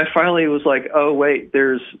then when I finally was like, oh, wait,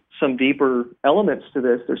 there's some deeper elements to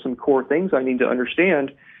this, there's some core things I need to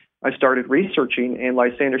understand, I started researching, and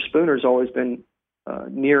Lysander Spooner's always been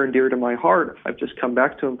near and dear to my heart. I've just come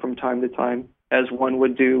back to him from time to time, as one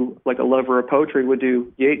would do, like a lover of poetry would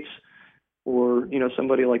do Yeats or,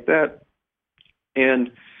 somebody like that.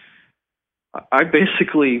 And I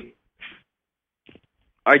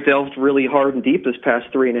delved really hard and deep this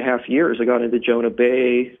past 3.5 years. I got into Jonah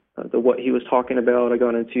Bay, what he was talking about. I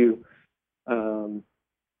got into,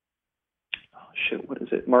 what is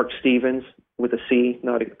it? Mark Stevens with a C,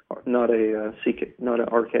 not a C, not an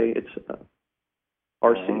RK. It's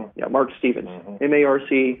RC. Yeah, Mark Stevens.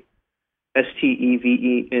 MarkStevens.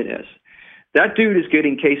 That dude is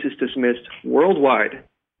getting cases dismissed worldwide,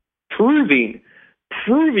 proving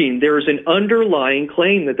there is an underlying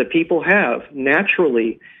claim that the people have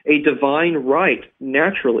naturally, a divine right,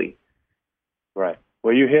 naturally. Right.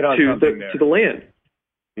 Well, you hit on something there. To the land.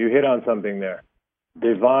 You hit on something there.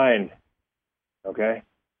 Divine. Okay?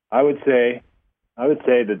 I would say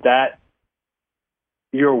that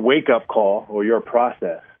your wake-up call or your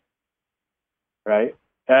process, right,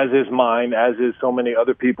 as is mine, as is so many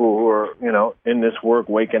other people who are, in this work,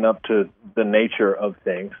 waking up to the nature of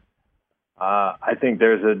things. I think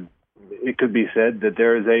it could be said that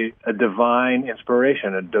there is a divine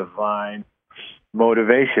inspiration, a divine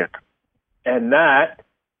motivation. And that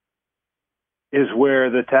is where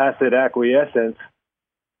the tacit acquiescence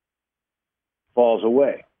falls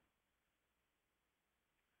away.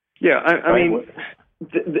 Yeah, I mean,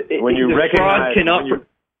 when you recognize... fraud cannot...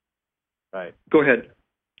 Right. Go ahead.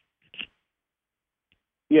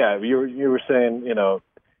 Yeah, you were saying,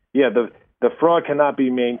 the fraud cannot be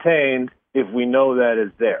maintained if we know that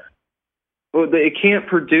it's there. Well, it can't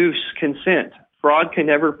produce consent. Fraud can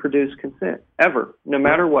never produce consent, ever, no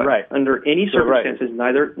matter what. Right. Under any circumstances,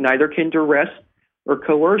 neither can duress or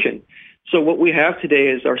coercion. So what we have today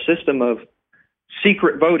is our system of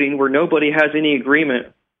secret voting where nobody has any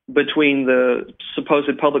agreement between the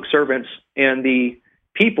supposed public servants and the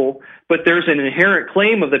people, but there's an inherent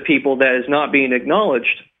claim of the people that is not being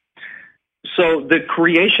acknowledged. So the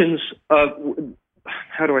creations of,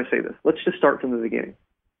 how do I say this? Let's just start from the beginning.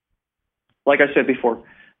 Like I said before,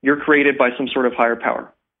 you're created by some sort of higher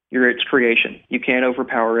power. You're its creation. You can't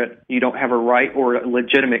overpower it. You don't have a right or a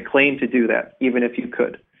legitimate claim to do that, even if you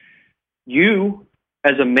could. You,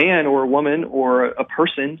 as a man or a woman or a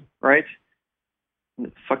person, right?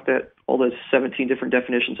 Fuck that, all those 17 different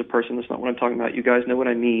definitions of person. That's not what I'm talking about. You guys know what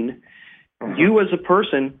I mean. Uh-huh. You as a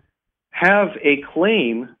person have a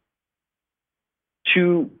claim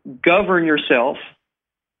to govern yourself,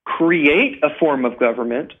 create a form of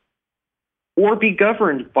government, or be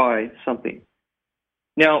governed by something.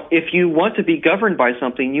 Now, if you want to be governed by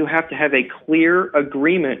something, you have to have a clear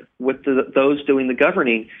agreement with those doing the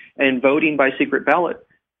governing, and voting by secret ballot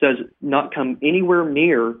does not come anywhere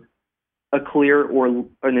near a clear or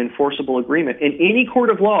an enforceable agreement. In any court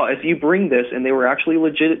of law, if you bring this and they were actually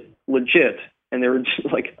legit, and they were just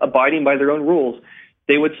like abiding by their own rules,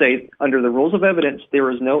 they would say, under the rules of evidence, there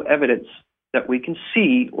is no evidence that we can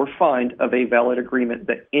see or find of a valid agreement,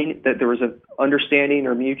 that there was an understanding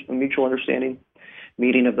or mutual understanding,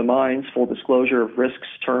 meeting of the minds, full disclosure of risks,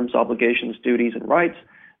 terms, obligations, duties, and rights.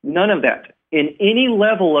 None of that. In any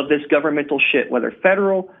level of this governmental shit, whether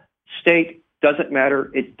federal, state, doesn't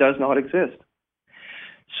matter, it does not exist.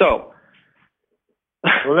 So,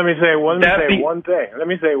 well, let me say one thing.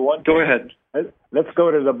 Go ahead. Let's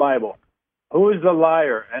go to the Bible. Who is the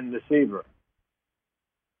liar and deceiver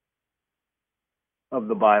of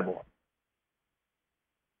the Bible?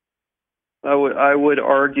 I would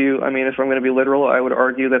argue, I mean, if I'm going to be literal, I would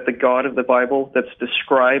argue that the God of the Bible that's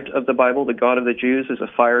described of the Bible, the God of the Jews, is a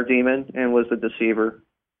fire demon and was the deceiver.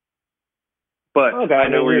 But okay, I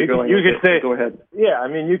know where you're going. You could say, go ahead. Yeah, I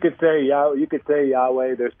mean, you could say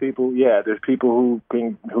Yahweh. There's people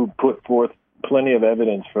who put forth plenty of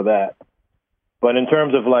evidence for that. But in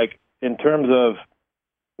terms of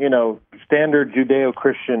standard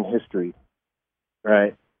Judeo-Christian history,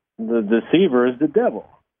 right? The deceiver is the devil.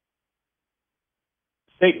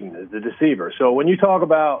 Satan is the deceiver. So when you talk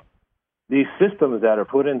about these systems that are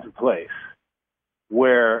put into place,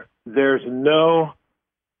 where there's no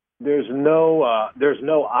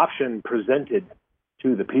option presented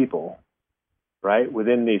to the people, right?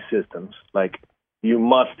 Within these systems, like you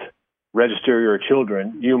must register your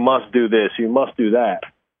children, you must do this, you must do that,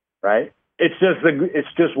 right? It's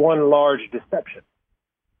just one large deception.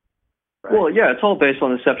 Right? Well, yeah, it's all based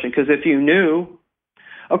on deception. Because if you knew,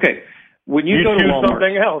 okay, when you go to Walmart,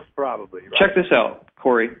 something else probably. Right? Check this out,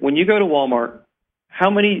 Corey. When you go to Walmart,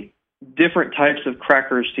 how many different types of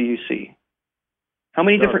crackers do you see? How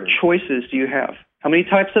many different choices do you have? How many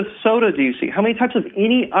types of soda do you see? How many types of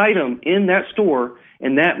any item in that store,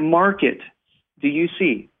 in that market, do you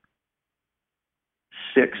see?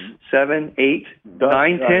 6, 7, 8,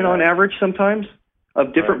 9, 10 on average sometimes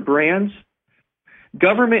of different brands.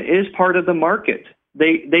 Government is part of the market.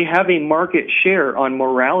 They have a market share on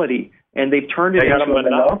morality, and they've turned it into a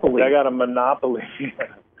monopoly. They got a monopoly.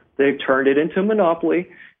 They've turned it into a monopoly.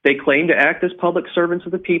 They claim to act as public servants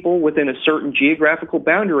of the people within a certain geographical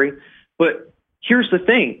boundary. But here's the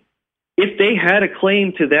thing. If they had a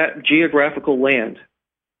claim to that geographical land,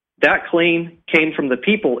 that claim came from the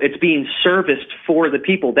people. It's being serviced for the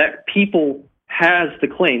people. That people has the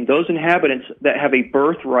claim. Those inhabitants that have a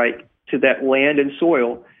birthright to that land and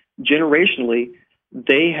soil, generationally,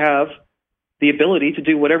 they have the ability to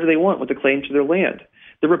do whatever they want with the claim to their land.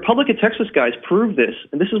 The Republic of Texas guys proved this,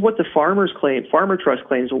 and this is what the Farmer Trust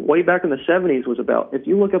claims way back in the 70s was about. If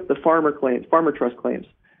you look up the Farmer Trust claims,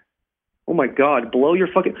 oh my God, blow your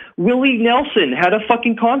fucking... Willie Nelson had a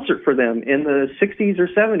fucking concert for them in the 60s or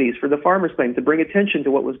 70s for the Farmers Claim to bring attention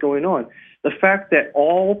to what was going on. The fact that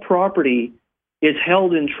all property is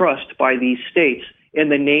held in trust by these states in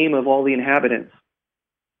the name of all the inhabitants.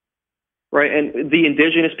 Right, and the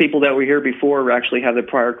indigenous people that were here before actually have the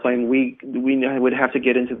prior claim. We would have to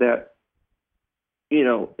get into that,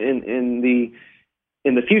 in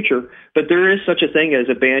the future. But there is such a thing as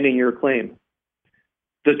abandoning your claim.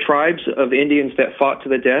 The tribes of Indians that fought to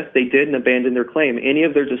the death, they didn't abandon their claim. Any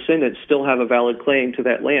of their descendants still have a valid claim to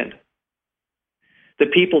that land. The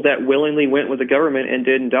people that willingly went with the government and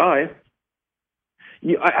didn't die,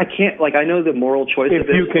 I can't. I know the moral choice of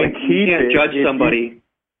this. You can't judge somebody.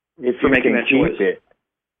 If you can keep it,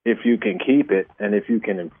 if you can keep it, and if you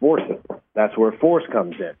can enforce it, that's where force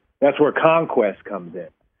comes in. That's where conquest comes in.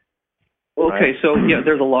 Okay, right? So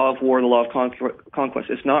there's a law of war, the law of conquest.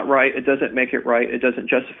 It's not right. It doesn't make it right. It doesn't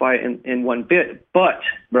justify it in one bit. But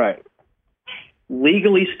right,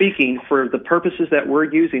 legally speaking, for the purposes that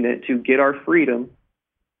we're using it to get our freedom,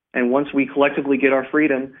 and once we collectively get our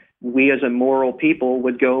freedom, we as a moral people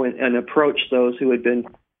would go and approach those who had been,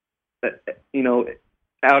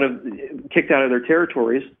 kicked out of their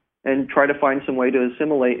territories and try to find some way to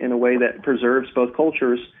assimilate in a way that preserves both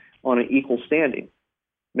cultures on an equal standing,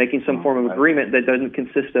 making some form of agreement that doesn't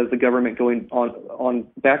consist of the government going on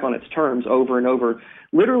back on its terms over and over.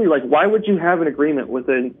 Literally, why would you have an agreement with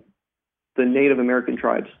the Native American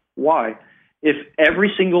tribes? Why? If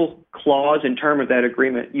every single clause and term of that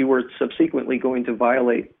agreement you were subsequently going to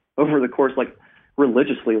violate over the course,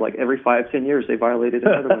 religiously, every 5-10 years, they violated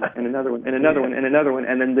another one and another one and another one and another one,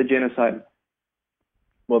 and then the genocide.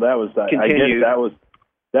 Well, that was continued. I guess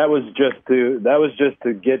that was just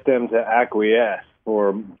to get them to acquiesce for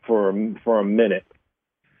a minute.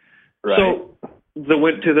 Right? So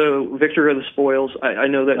to the victory of the spoils. I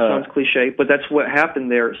know that sounds cliche, but that's what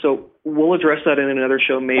happened there. So we'll address that in another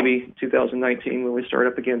show, maybe 2019 when we start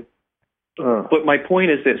up again. But my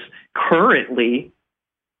point is this: currently,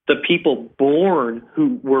 the people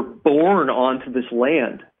who were born onto this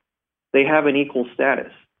land, they have an equal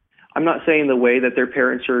status. I'm not saying the way that their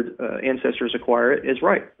parents or ancestors acquire it is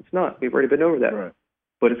right. It's not. We've already been over that. Right.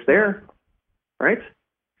 But it's there, right?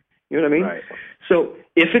 You know what I mean? Right. So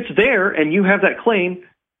if it's there and you have that claim,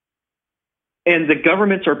 and the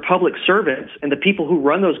governments are public servants, and the people who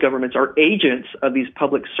run those governments are agents of these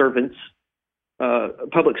public servants,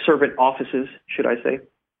 public servant offices, should I say,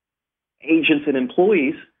 agents and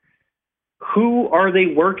employees, who are they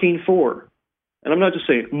working for? And I'm not just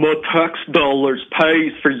saying, my tax dollars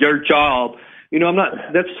pays for your job. I'm not,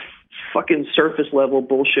 that's fucking surface level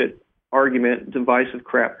bullshit argument, divisive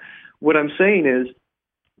crap. What I'm saying is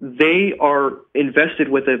they are invested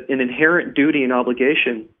with an inherent duty and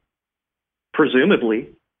obligation, presumably,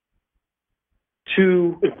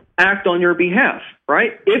 to act on your behalf,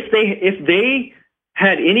 right? If they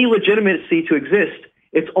had any legitimacy to exist,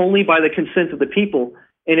 it's only by the consent of the people.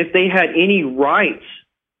 And if they had any rights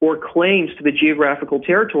or claims to the geographical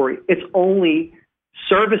territory, it's only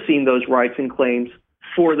servicing those rights and claims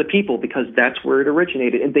for the people, because that's where it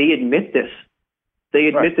originated. And they admit this. They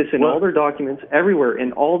admit this in all their documents, everywhere,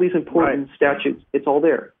 in all these important statutes. It's all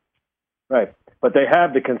there. Right. But they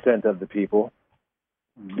have the consent of the people.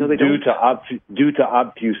 No, they don't. Due to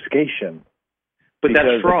obfuscation. But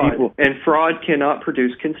that's fraud, and fraud cannot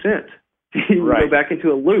produce consent. You go back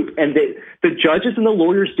into a loop, and the judges and the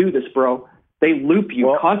lawyers do this, bro. They loop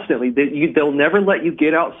you constantly. They'll never let you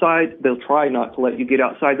get outside. They'll try not to let you get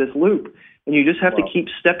outside this loop, and you just have to keep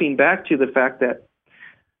stepping back to the fact that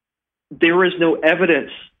there is no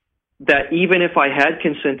evidence that even if I had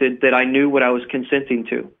consented, that I knew what I was consenting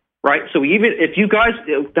to. Right? So even if you guys,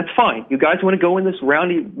 that's fine. You guys want to go in this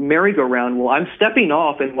roundy merry-go-round. Well, I'm stepping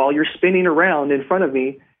off, and while you're spinning around in front of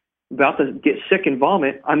me, about to get sick and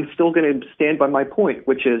vomit, I'm still going to stand by my point,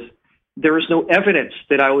 which is there is no evidence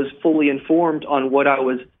that I was fully informed on what I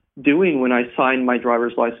was doing when I signed my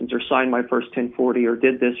driver's license or signed my first 1040 or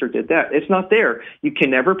did this or did that. It's not there. You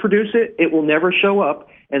can never produce it. It will never show up.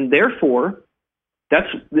 And therefore,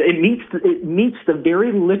 it meets the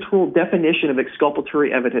very literal definition of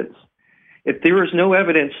exculpatory evidence. If there is no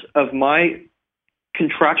evidence of my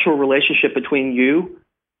contractual relationship between you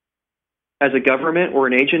as a government or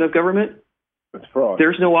an agent of government, that's fraud.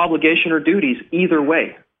 There's no obligation or duties either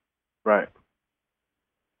way. Right.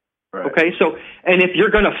 Okay, so, and if you're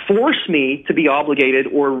going to force me to be obligated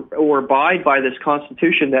or abide by this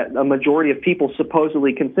Constitution that a majority of people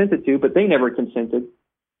supposedly consented to, but they never consented,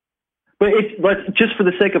 but just for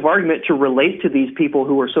the sake of argument, to relate to these people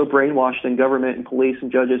who are so brainwashed in government and police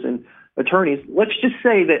and judges and attorneys, let's just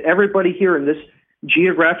say that everybody here in this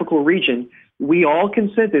geographical region, we all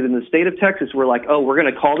consented in the state of Texas. We're like, oh, we're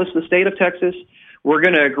going to call this the state of Texas. We're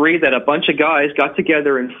going to agree that a bunch of guys got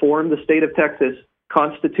together and formed the state of Texas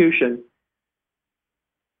Constitution.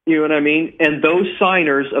 You know what I mean? And those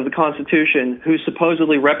signers of the Constitution who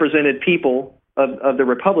supposedly represented people of the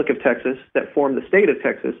Republic of Texas that formed the state of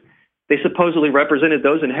Texas, they supposedly represented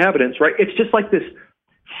those inhabitants, right? It's just like this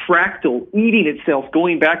fractal eating itself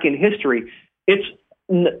going back in history.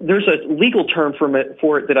 There's a legal term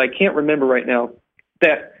for it that I can't remember right now,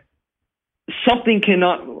 that something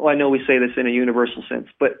cannot, well, I know we say this in a universal sense,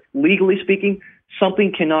 but legally speaking,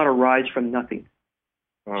 something cannot arise from nothing.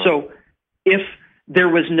 So if there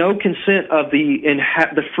was no consent of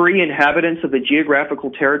the free inhabitants of the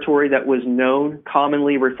geographical territory that was known,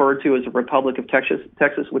 commonly referred to as the Republic of Texas,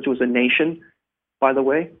 which was a nation, by the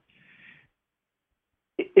way,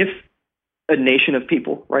 if a nation of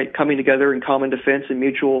people, right, coming together in common defense and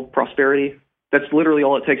mutual prosperity, that's literally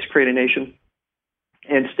all it takes to create a nation,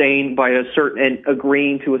 and staying by a certain and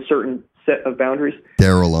agreeing to a certain set of boundaries.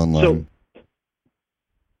 Daryl online.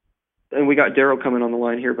 And we got Daryl coming on the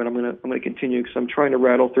line here, but I'm gonna continue because I'm trying to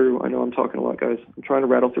rattle through. I know I'm talking a lot, guys. I'm trying to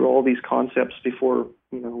rattle through all these concepts before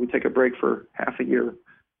we take a break for half a year,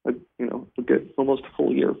 a good almost a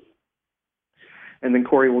full year. And then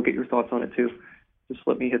Corey will get your thoughts on it too. Just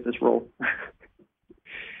let me hit this roll.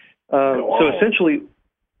 So essentially,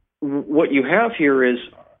 what you have here is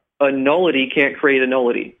a nullity can't create a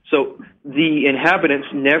nullity. So the inhabitants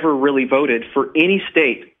never really voted for any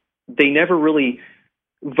state. They never really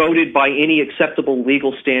voted by any acceptable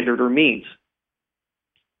legal standard or means.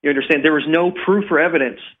 You understand? There was no proof or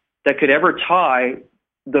evidence that could ever tie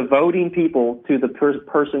the voting people to the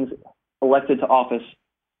persons elected to office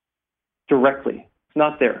directly. It's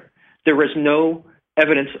not there. There was no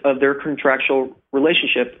evidence of their contractual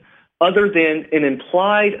relationship other than an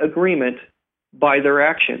implied agreement by their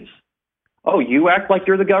actions. Oh, you act like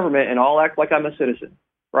you're the government and I'll act like I'm a citizen,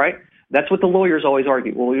 right? That's what the lawyers always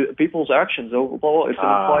argue. Well, people's actions, it's an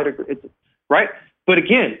implied agreement, right? But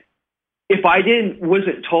again, if I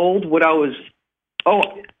wasn't told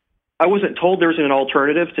I wasn't told there's an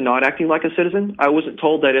alternative to not acting like a citizen. I wasn't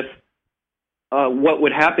told that what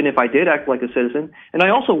would happen if I did act like a citizen. And I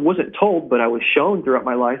also wasn't told, but I was shown throughout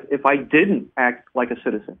my life, if I didn't act like a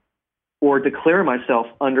citizen or declare myself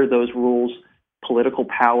under those rules, political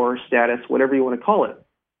power, status, whatever you want to call it.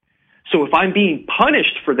 So if I'm being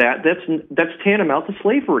punished for that, that's tantamount to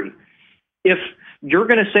slavery. If you're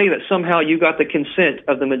going to say that somehow you got the consent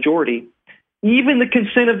of the majority, even the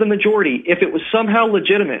consent of the majority, if it was somehow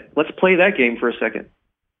legitimate, let's play that game for a second.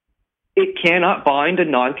 It cannot bind a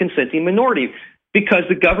non-consenting minority because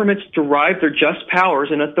the governments derive their just powers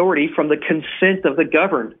and authority from the consent of the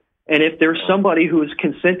governed. And if there's somebody who has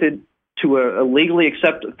consented to a legally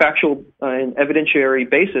factual and evidentiary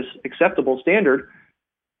basis, acceptable standard,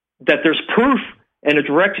 that there's proof and a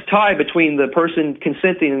direct tie between the person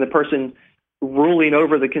consenting and the person ruling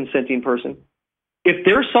over the consenting person. If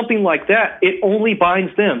there's something like that, it only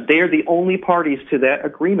binds them. They are the only parties to that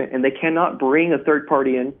agreement, and they cannot bring a third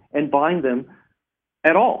party in and bind them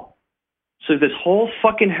at all. So this whole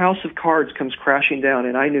fucking house of cards comes crashing down,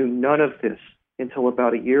 and I knew none of this until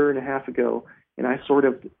about a year and a half ago, and I sort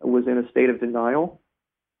of was in a state of denial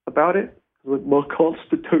about it. With more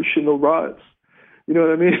constitutional rights. You know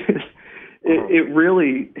what I mean? It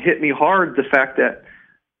really hit me hard, the fact that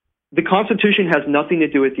the Constitution has nothing to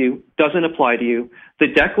do with you, doesn't apply to you. The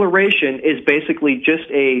Declaration is basically just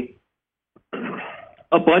a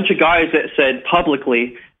bunch of guys that said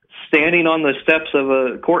publicly, standing on the steps of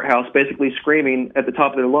a courthouse, basically screaming at the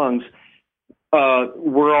top of their lungs,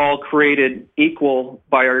 we're all created equal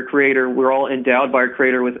by our Creator. We're all endowed by our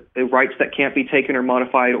Creator with rights that can't be taken or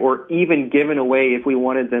modified or even given away if we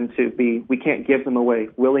wanted them to be. We can't give them away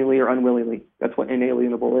willingly or unwillingly. That's what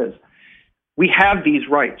inalienable is. We have these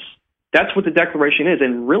rights. That's what the Declaration is,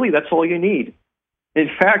 and really that's all you need. In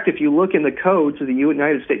fact, if you look in the codes of the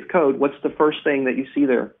United States Code, what's the first thing that you see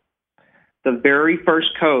there? The very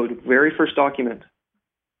first code, very first document,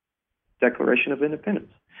 Declaration of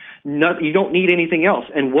Independence. You don't need anything else.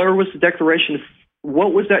 And what was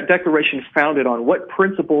that declaration founded on? What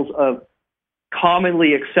principles of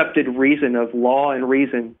commonly accepted reason, of law and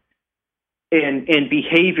reason and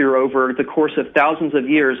behavior over the course of thousands of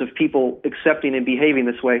years of people accepting and behaving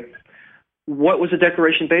this way? What was the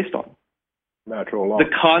Declaration based on? Natural law. The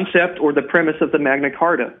concept or the premise of the Magna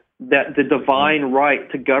Carta, that the divine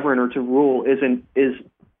right to govern or to rule is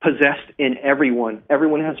possessed in everyone.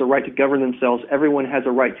 Everyone has a right to govern themselves. Everyone has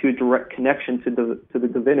a right to a direct connection to the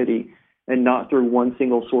divinity and not through one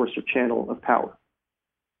single source or channel of power.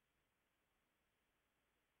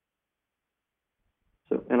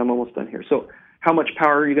 So, and I'm almost done here. So how much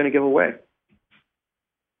power are you going to give away?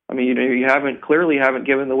 I mean, you clearly haven't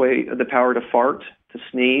given away the power to fart, to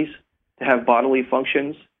sneeze, to have bodily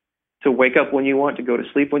functions, to wake up when you want, to go to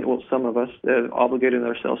sleep when, well, some of us obligated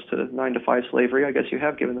ourselves to 9-to-5 slavery. I guess you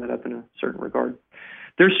have given that up in a certain regard.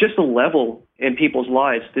 There's just a level in people's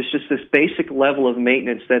lives. There's just this basic level of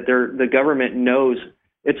maintenance that the government knows.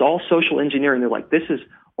 It's all social engineering. They're like, this is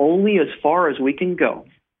only as far as we can go.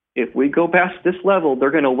 If we go past this level,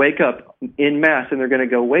 they're going to wake up en masse and they're going to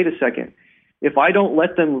go, wait a second. If I don't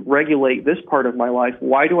let them regulate this part of my life,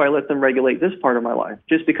 why do I let them regulate this part of my life?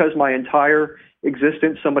 Just because my entire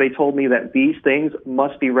existence, somebody told me that these things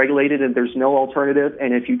must be regulated and there's no alternative.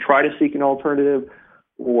 And if you try to seek an alternative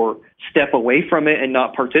or step away from it and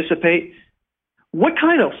not participate, what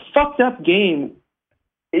kind of fucked up game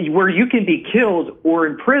where you can be killed or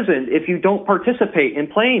imprisoned if you don't participate in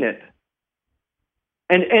playing it?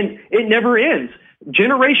 And it never ends.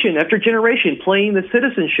 Generation after generation playing the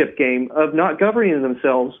citizenship game of not governing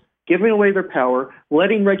themselves, giving away their power,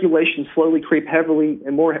 letting regulations slowly creep heavily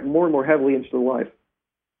and more and more heavily into their life.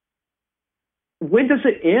 When does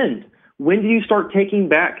it end? When do you start taking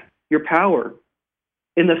back your power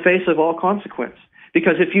in the face of all consequence?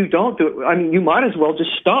 Because if you don't do it, I mean, you might as well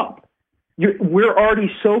just stop. We're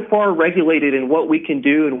already so far regulated in what we can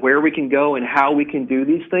do and where we can go and how we can do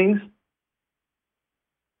these things.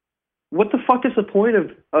 What the fuck is the point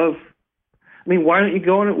of I mean, why don't you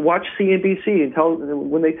go and watch CNBC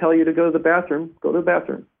and when they tell you to go to the bathroom, go to the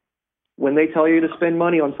bathroom. When they tell you to spend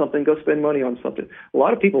money on something, go spend money on something. A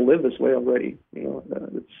lot of people live this way already. You know,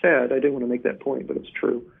 it's sad. I didn't want to make that point, but it's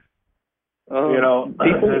true. Some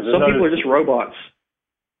people are just robots.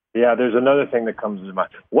 Yeah, there's another thing that comes to mind.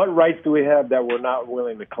 What rights do we have that we're not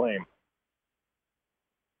willing to claim?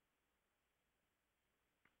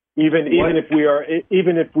 Even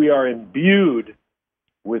if we are imbued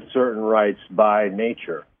with certain rights by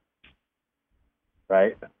nature,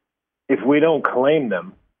 right? If we don't claim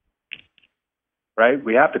them, right?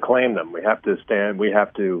 We have to claim them. We have to stand. We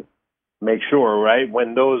have to make sure, right?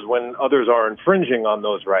 When others are infringing on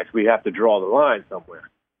those rights, we have to draw the line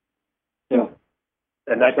somewhere. Yeah,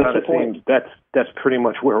 and that kind of seems that's pretty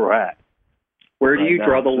much where we're at. Where do you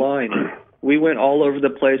draw the line? We went all over the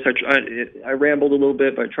place. I rambled a little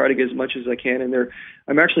bit, but I try to get as much as I can in there.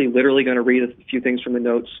 I'm actually literally going to read a few things from the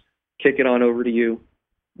notes, kick it on over to you.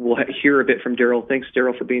 We'll hear a bit from Daryl. Thanks,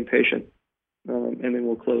 Daryl, for being patient. And then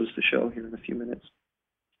we'll close the show here in a few minutes.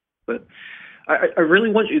 But I really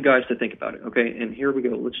want you guys to think about it, okay? And here we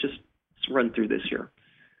go. Let's run through this here.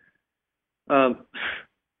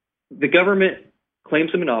 The government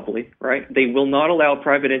claims a monopoly, right? They will not allow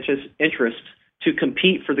private interests to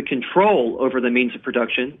compete for the control over the means of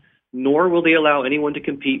production, nor will they allow anyone to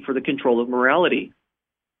compete for the control of morality.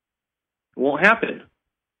 It won't happen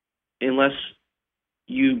unless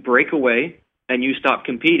you break away and you stop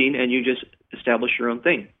competing and you just establish your own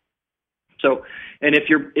thing. So, and if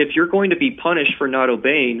you're going to be punished for not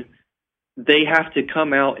obeying, they have to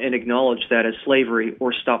come out and acknowledge that as slavery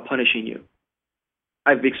or stop punishing you.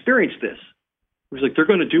 I've experienced this. It's like they're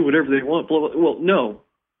going to do whatever they want. Blah, blah. Well, no.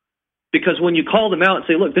 Because when you call them out and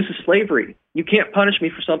say, look, this is slavery. You can't punish me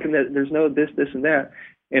for something that there's no this, and that.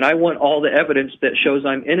 And I want all the evidence that shows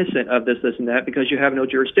I'm innocent of this, and that, because you have no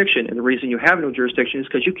jurisdiction. And the reason you have no jurisdiction is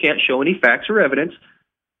because you can't show any facts or evidence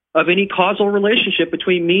of any causal relationship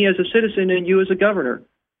between me as a citizen and you as a governor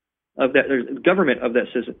of that government of that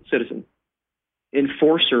citizen.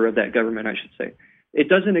 Enforcer of that government, I should say. It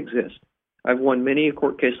doesn't exist. I've won many a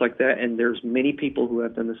court case like that, and there's many people who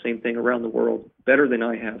have done the same thing around the world better than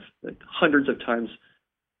I have, like hundreds of times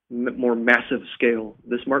more massive scale.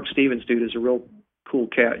 This Mark Stevens dude is a real cool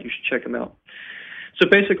cat. You should check him out. So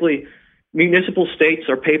basically, municipal states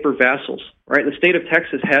are paper vassals, right? The state of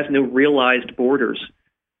Texas has no realized borders.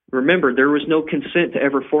 Remember, there was no consent to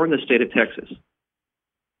ever form the state of Texas.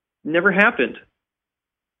 Never happened.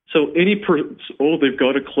 So they've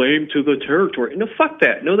got a claim to the territory. No, fuck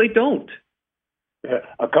that. No, they don't. Yeah,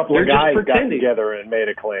 a couple of guys got together and made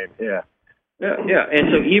a claim. Yeah.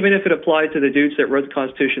 And so even if it applied to the dudes that wrote the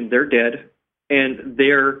Constitution, they're dead, and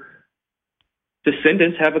their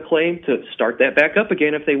descendants have a claim to start that back up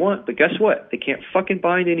again if they want. But guess what? They can't fucking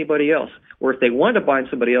bind anybody else. Or if they want to bind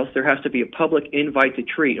somebody else, there has to be a public invite to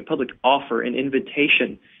treat, a public offer, an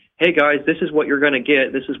invitation. Hey guys, this is what you're going to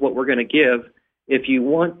get. This is what we're going to give. If you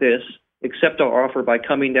want this, accept our offer by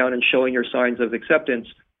coming down and showing your signs of acceptance.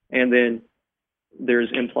 And then there's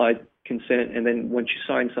implied consent. And then once you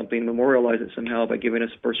sign something, memorialize it somehow by giving us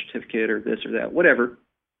a birth certificate or this or that, whatever,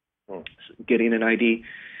 getting an ID,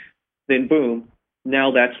 then boom,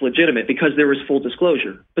 now that's legitimate because there was full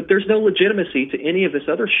disclosure. But there's no legitimacy to any of this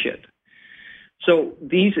other shit. So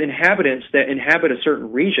these inhabitants that inhabit a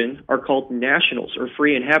certain region are called nationals or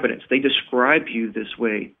free inhabitants. They describe you this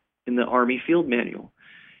way in the Army Field Manual.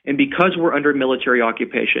 And because we're under military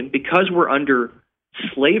occupation, because we're under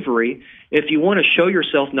slavery, if you want to show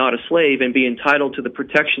yourself not a slave and be entitled to the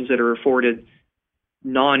protections that are afforded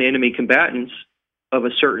non-enemy combatants of a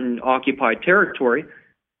certain occupied territory,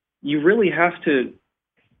 you really have to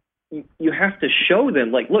show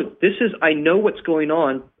them, like, look, I know what's going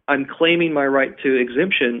on. I'm claiming my right to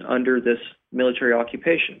exemption under this military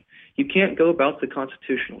occupation. You can't go about the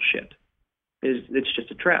constitutional shit. It's just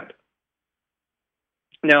a trap.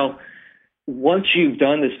 Now, once you've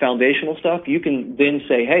done this foundational stuff, you can then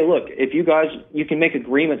say, hey, look, you can make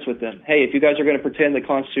agreements with them. Hey, if you guys are going to pretend the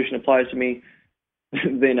Constitution applies to me,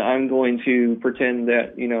 then I'm going to pretend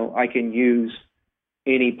that, I can use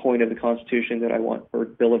any point of the Constitution that I want, or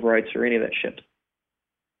Bill of Rights, or any of that shit.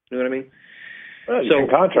 You know what I mean? Well, you can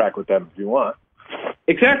contract with them if you want.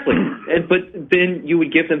 Exactly. But then you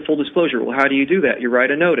would give them full disclosure. Well, how do you do that? You write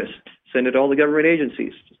a notice, send it to all the government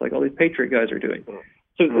agencies, just like all these Patriot guys are doing.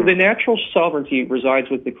 So the natural sovereignty resides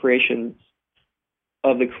with the creation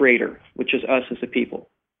of the Creator, which is us as the people,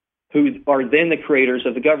 who are then the creators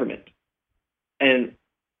of the government. And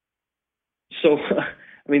so,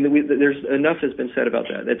 there's enough has been said about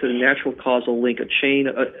that. It's a natural causal link, a chain.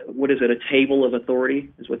 A table of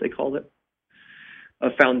authority is what they call it.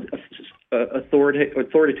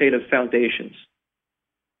 Authoritative foundations.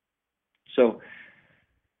 So,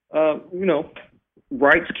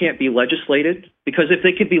 rights can't be legislated, because if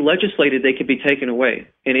they could be legislated, they could be taken away.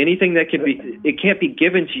 And anything that it can't be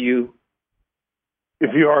given to you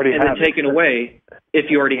if you already have and then taken away if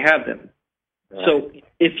you already have them. Right. So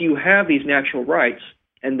if you have these natural rights,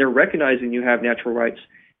 and they're recognizing you have natural rights,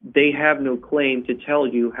 they have no claim to tell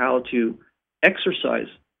you how to exercise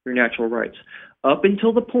your natural rights, up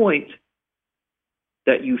until the point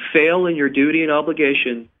that you fail in your duty and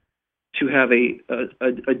obligation to have a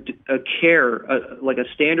care, like a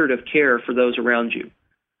standard of care for those around you,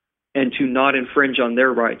 and to not infringe on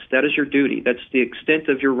their rights. That is your duty. That's the extent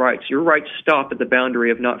of your rights. Your rights stop at the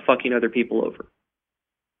boundary of not fucking other people over.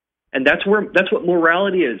 And that's what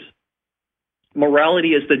morality is.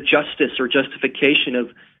 Morality is the justice or justification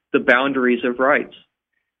of the boundaries of rights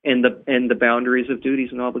and the boundaries of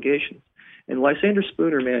duties and obligations. And Lysander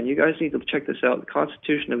Spooner, man, you guys need to check this out. The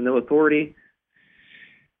Constitution of No Authority.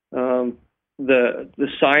 The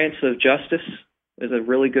Science of Justice is a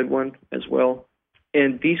really good one as well.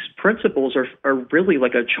 And these principles are really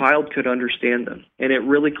like a child could understand them. And it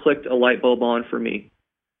really clicked a light bulb on for me.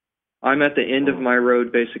 I'm at the end of my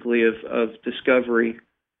road, basically, of discovery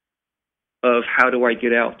of how do I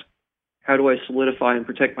get out? How do I solidify and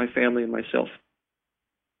protect my family and myself?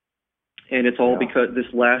 And it's all because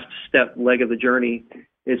this last leg of the journey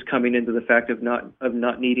is coming into the fact of not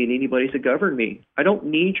needing anybody to govern me. I don't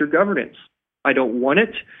need your governance. I don't want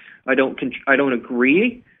it. I don't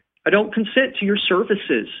agree. I don't consent to your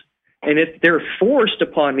services. And if they're forced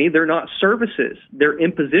upon me, they're not services. They're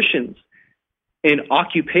impositions and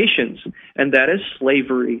occupations, and that is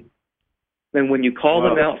slavery. And when you call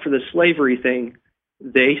them out for the slavery thing,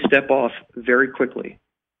 they step off very quickly,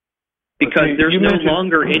 because there's no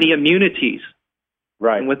longer any immunities.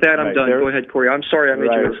 Right. And with that, I'm done. Go ahead, Corey. I'm sorry I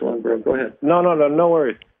made you so long, bro. Go ahead. No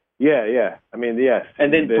worries. Yeah. Yes. And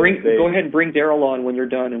then go ahead and bring Daryl on when you're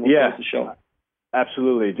done, and we'll close the show.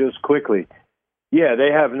 Absolutely. Just quickly. Yeah, they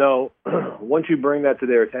have once you bring that to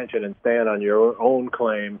their attention and stand on your own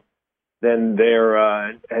claim, then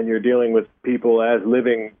and you're dealing with people as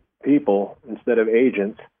living people instead of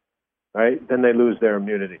agents, right? Then they lose their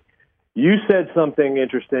immunity. You said something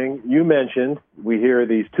interesting. You mentioned, we hear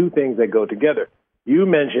these two things that go together. You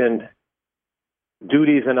mentioned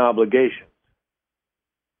duties and obligations,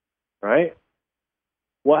 right?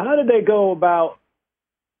 Well, how did they go about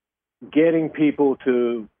getting people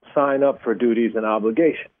to sign up for duties and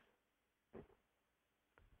obligations?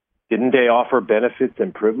 Didn't they offer benefits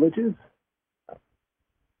and privileges?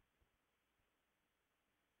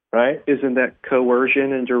 Right? Isn't that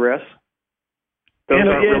coercion and duress? Those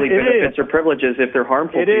aren't really benefits or privileges if they're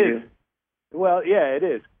harmful to you. Well, yeah, it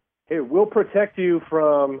is. Hey, we'll protect you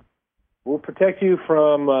from roving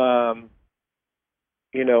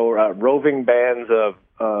bands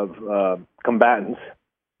of combatants,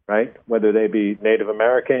 right? Whether they be Native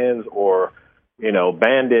Americans or,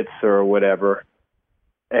 bandits or whatever.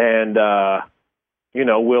 And,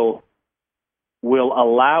 we'll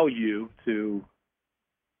allow you to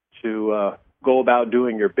go about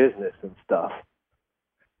doing your business and stuff.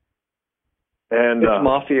 And it's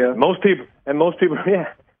mafia. Most people,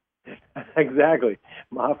 yeah, exactly,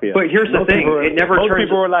 mafia. But here's the thing: it never turns. Most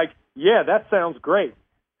people are like, "Yeah, that sounds great.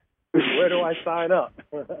 Where do I sign up?"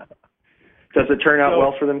 Does it turn out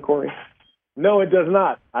well for them, Corey? No, it does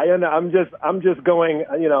not. I'm just going.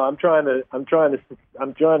 I'm trying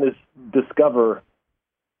to discover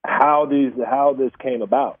how this came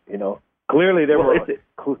about. Clearly there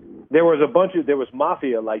was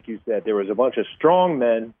mafia, like you said. There was a bunch of strong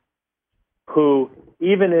men who,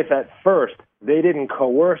 even if at first they didn't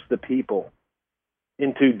coerce the people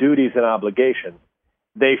into duties and obligations,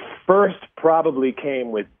 they first probably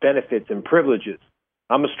came with benefits and privileges.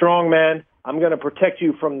 I'm a strong man. I'm going to protect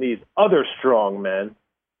you from these other strong men.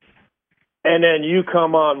 And then you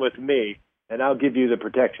come on with me, and I'll give you the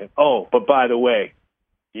protection. Oh, but by the way,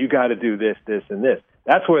 you got to do this, this, and this.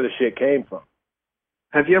 That's where the shit came from.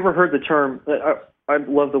 Have you ever heard the term? I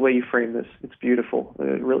love the way you frame this. It's beautiful.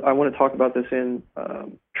 I want to talk about this in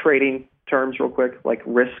trading terms real quick, like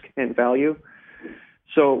risk and value.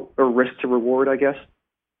 So, or risk to reward, I guess.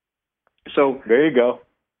 So there you go.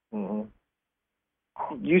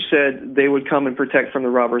 Mm-hmm. You said they would come and protect from the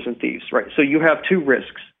robbers and thieves, right? So you have two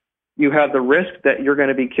risks. You have the risk that you're going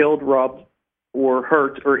to be killed, robbed, or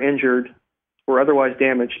hurt, or injured, or otherwise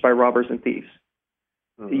damaged by robbers and thieves.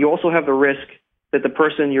 Mm-hmm. You also have the risk that the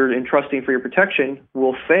person you're entrusting for your protection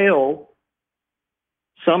will fail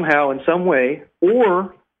somehow in some way,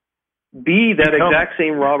 or be that exact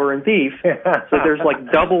same robber and thief. So there's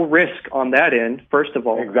like double risk on that end, first of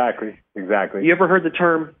all. Exactly. You ever heard the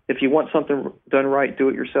term, if you want something done right, do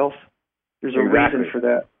it yourself? There's a reason for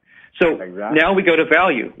that. So now we go to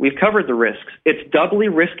value. We've covered the risks. It's doubly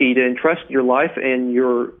risky to entrust your life and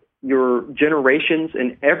your generations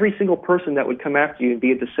and every single person that would come after you and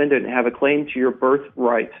be a descendant and have a claim to your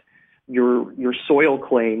birthright, your soil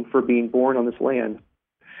claim for being born on this land.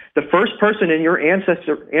 The first person in your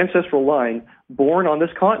ancestral line born on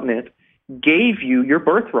this continent gave you your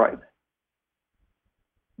birthright.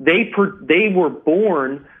 They were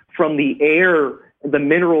born from the air, the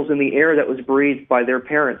minerals in the air that was breathed by their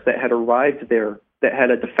parents that had arrived there, that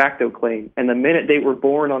had a de facto claim. And the minute they were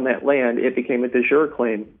born on that land, it became a de jure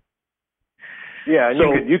claim. Yeah, and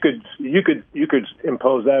so, you could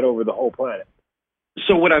impose that over the whole planet.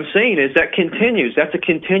 So what I'm saying is that continues. That's a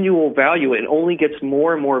continual value. It only gets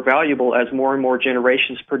more and more valuable as more and more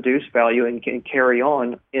generations produce value and can carry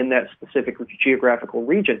on in that specific geographical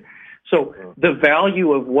region. So the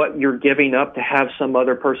value of what you're giving up to have some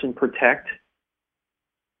other person protect,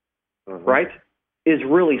 right, is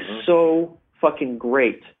really so fucking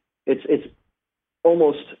great. It's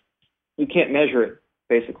almost, you can't measure it,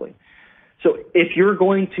 basically. So if you're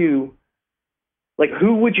going to, like,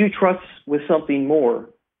 who would you trust with something more,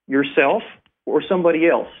 yourself or somebody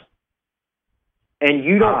else? And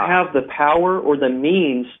you don't have the power or the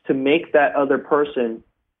means to make that other person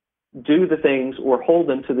do the things or hold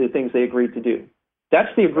them to the things they agreed to do. That's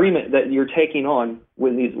the agreement that you're taking on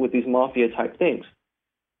with these mafia type things.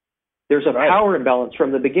 There's a power imbalance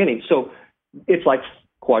from the beginning. So it's like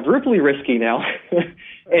quadruply risky now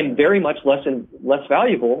and very much less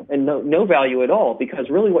valuable and no value at all, because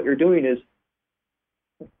really what you're doing is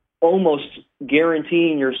almost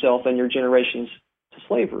guaranteeing yourself and your generations to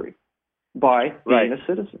slavery by being a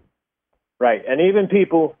citizen. Right. And even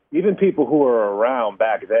people who were around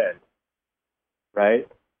back then, right,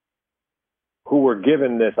 who were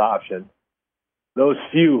given this option, those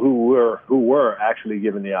few who were actually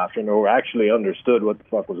given the option or actually understood what the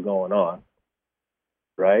fuck was going on,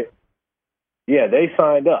 right? Yeah, they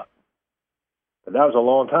signed up. But that was a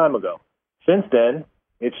long time ago. Since then,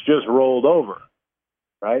 it's just rolled over,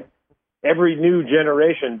 right? Every new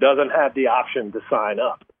generation doesn't have the option to sign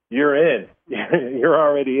up. You're in. You're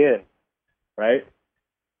already in, right?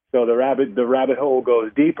 So the rabbit hole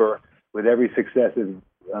goes deeper with every successive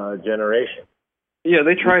generation. Yeah,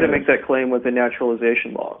 they try to make that claim with the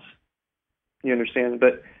naturalization laws. You understand?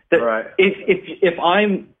 But if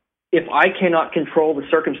I cannot control the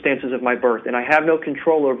circumstances of my birth and I have no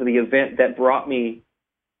control over the event that brought me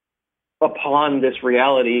upon this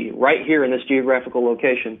reality right here in this geographical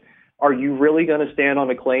location, are you really going to stand on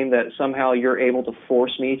a claim that somehow you're able to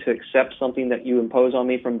force me to accept something that you impose on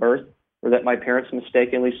me from birth, or that my parents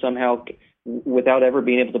mistakenly somehow, without ever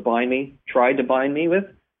being able to bind me, tried to bind me with?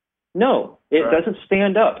 No, it doesn't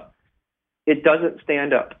stand up. It doesn't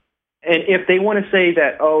stand up. And if they want to say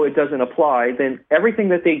that, oh, it doesn't apply, then everything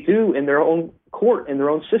that they do in their own court, in their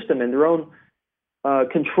own system, in their own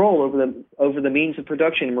control over the means of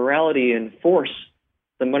production, morality, and force,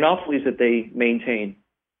 the monopolies that they maintain,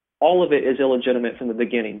 all of it is illegitimate from the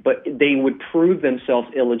beginning. But they would prove themselves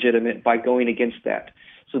illegitimate by going against that.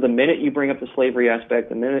 So the minute you bring up the slavery aspect,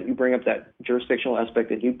 the minute you bring up that jurisdictional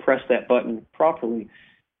aspect, and you press that button properly,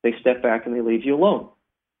 they step back and they leave you alone.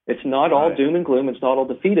 It's not all doom and gloom. It's not all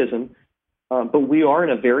defeatism. But we are in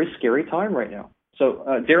a very scary time right now. So,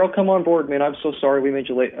 Daryl, come on board, man. I'm so sorry we made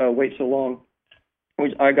you wait so long.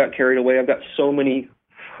 I got carried away. I've got so many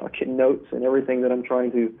fucking notes and everything that I'm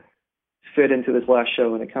trying to fit into this last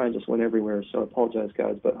show, and it kind of just went everywhere. So I apologize,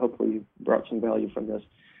 guys, but hopefully you brought some value from this.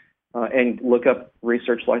 And look up,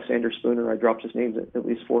 research Lysander Spooner. I dropped his name at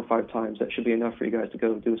least 4 or 5 times. That should be enough for you guys to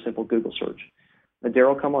go do a simple Google search.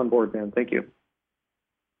 Daryl, come on board, man. Thank you.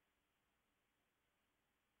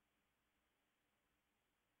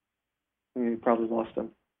 You probably lost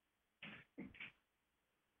him.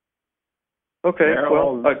 Okay,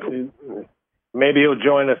 Daryl, well, maybe he'll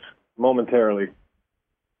join us momentarily.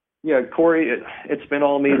 Yeah, Corey, it's been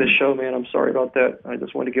all me this show, man. I'm sorry about that. I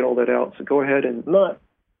just wanted to get all that out. So go ahead and No,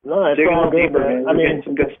 it's dig a all little good, deeper, man. man. I We're mean, getting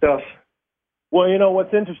some good stuff. well, you know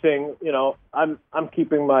what's interesting. You know, I'm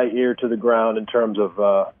keeping my ear to the ground in terms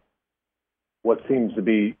of what seems to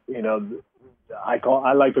be, you know,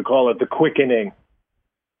 I like to call it the quickening,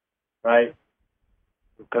 right?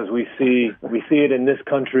 Because we see it in this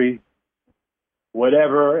country.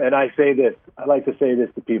 Whatever, and I say this, I like to say this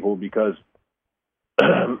to people because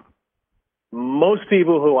most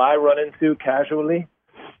people who I run into casually,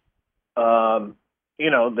 you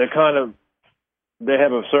know, they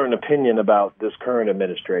have a certain opinion about this current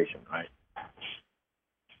administration, right?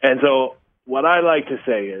 And so what I like to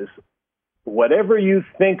say is, whatever you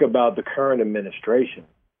think about the current administration,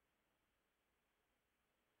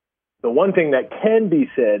 the one thing that can be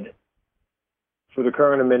said for the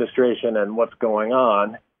current administration and what's going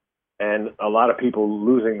on, and a lot of people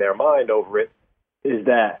losing their mind over it, is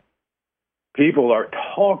that people are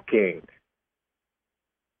talking,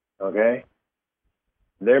 okay?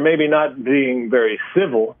 They're maybe not being very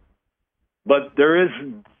civil, but there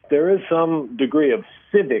is some degree of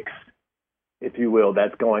civics, if you will,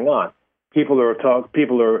 that's going on. People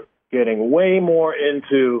are getting way more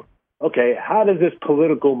into, okay, how does this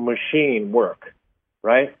political machine work,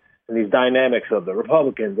 right? And these dynamics of the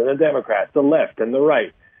Republicans and the Democrats, the left and the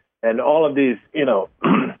right, and all of these, you know,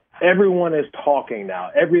 everyone is talking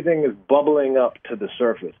now. Everything is bubbling up to the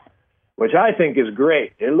surface, which I think is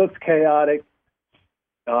great. It looks chaotic.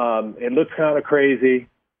 It looks kind of crazy.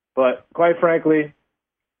 But quite frankly,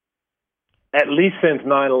 at least since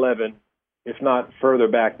 9/11, if not further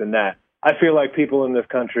back than that, I feel like people in this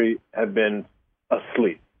country have been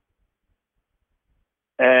asleep.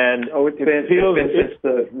 And it's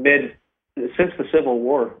been since the Civil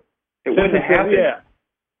War. It wouldn't have happened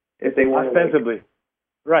if they weren't ostensibly,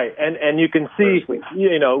 right? And you can see,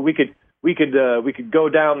 you know, we could go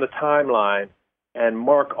down the timeline and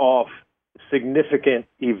mark off significant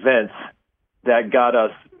events that got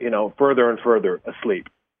us, you know, further and further asleep,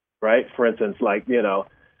 right? For instance, like, you know,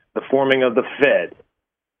 the forming of the Fed,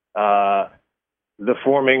 the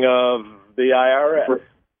forming of the IRS.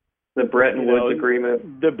 The Bretton Woods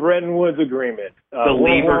Agreement. The Bretton Woods Agreement. The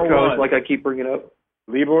Lieber Codes, like I keep bringing up.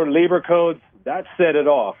 Lieber Codes, that set it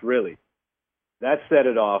off, really. That set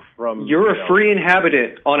it off from... You're a free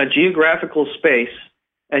inhabitant on a geographical space,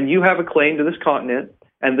 and you have a claim to this continent,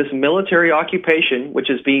 and this military occupation, which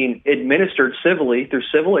is being administered civilly through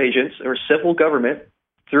civil agents or civil government,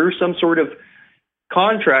 through some sort of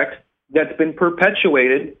contract that's been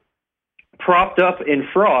perpetuated, propped up in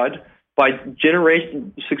fraud by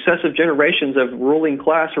successive generations of ruling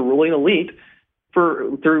class or ruling elite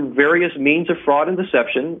through various means of fraud and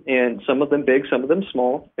deception, and some of them big, some of them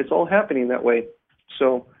small. It's all happening that way.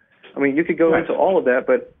 So, I mean, you could go into all of that,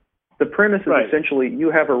 but the premise is essentially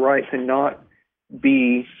you have a right to not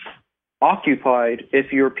be occupied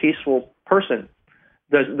if you're a peaceful person.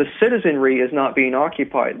 The citizenry is not being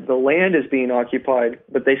occupied. The land is being occupied,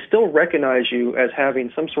 but they still recognize you as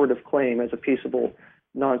having some sort of claim as a peaceable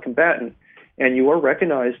non-combatant, and you are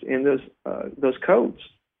recognized in those codes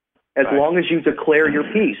as long as you declare your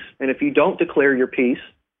peace. And if you don't declare your peace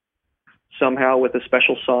somehow with a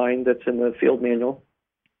special sign that's in the field manual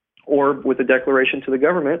or with a declaration to the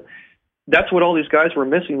government, that's what all these guys were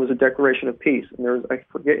missing, was a declaration of peace. And I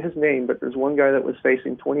forget his name, but there's one guy that was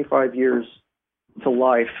facing 25 years to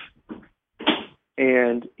life,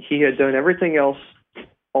 and he had done everything else,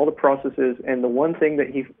 all the processes, and the one thing that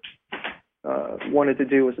he wanted to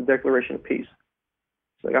do was a declaration of peace.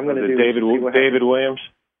 It's like, I'm going to do David Williams.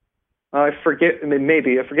 I forget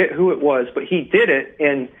who it was, but he did it,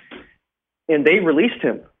 and they released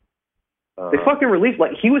him. They fucking released,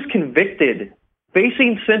 like, he was convicted,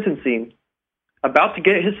 facing sentencing, about to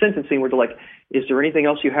get his sentencing, where they're like, is there anything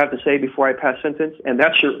else you have to say before I pass sentence? And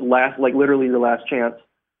that's your last, like, literally your last chance,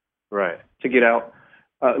 right, to get out.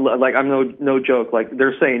 Like, I'm no joke. Like,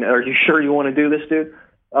 they're saying, are you sure you want to do this, dude?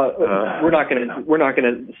 We're not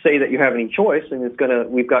gonna say that you have any choice, and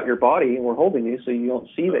we've got your body and we're holding you, so you don't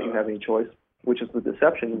see that you have any choice. which is the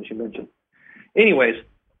deception, as you mentioned. Anyways,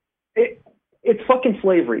 it's fucking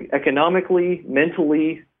slavery. Economically,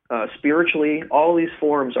 mentally, spiritually, all these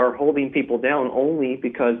forms are holding people down only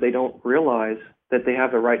because they don't realize that they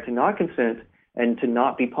have the right to not consent and to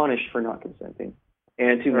not be punished for not consenting,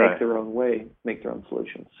 and to make their own way, make their own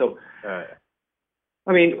solutions. So, I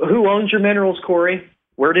mean, who owns your minerals, Corey?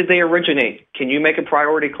 Where did they originate? Can you make a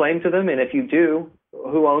priority claim to them? And if you do,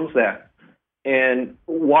 who owns that? And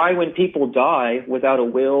why, when people die without a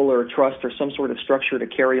will or a trust or some sort of structure to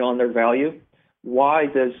carry on their value, why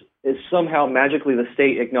is somehow magically the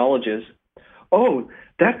state acknowledges, oh,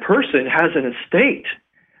 that person has an estate?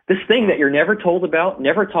 This thing that you're never told about,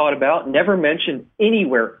 never taught about, never mentioned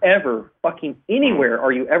anywhere, ever, fucking anywhere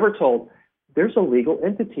are you ever told, there's a legal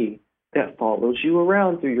entity that follows you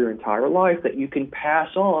around through your entire life that you can pass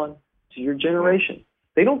on to your generation.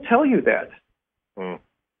 They don't tell you that.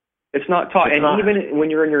 It's not taught. And even when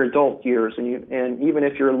you're in your adult years, and even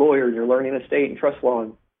if you're a lawyer, you're learning estate and trust law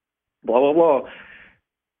and blah, blah, blah,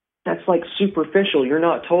 that's like superficial. You're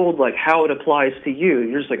not told like how it applies to you.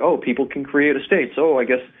 You're just like, oh, people can create estates. Oh, I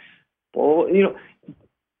guess, well, you know,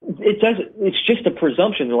 it doesn't. It's just a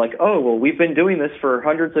presumption. They're like, oh, well, we've been doing this for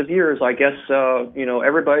hundreds of years. I guess, you know,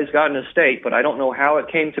 everybody's got an estate, but I don't know how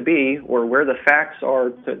it came to be or where the facts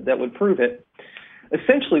are that would prove it.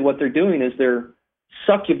 Essentially, what they're doing is they're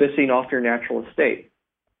succubusing off your natural estate.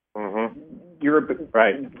 You're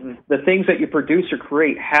the things that you produce or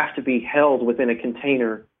create have to be held within a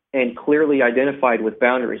container and clearly identified with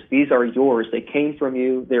boundaries. These are yours. They came from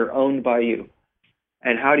you. They're owned by you.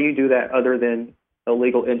 And how do you do that other than a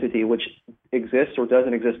legal entity which exists or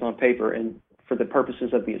doesn't exist on paper? And for the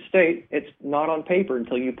purposes of the estate, it's not on paper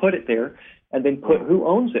until you put it there and then put who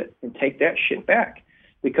owns it and take that shit back.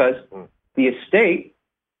 Because the estate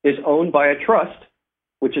is owned by a trust,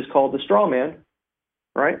 which is called the straw man,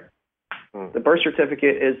 right? The birth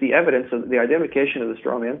certificate is the evidence of the identification of the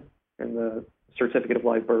straw man, and the certificate of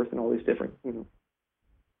live birth, and all these different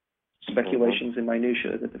speculations and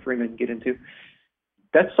minutiae that the Freemen get into.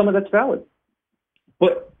 That's some of that's valid.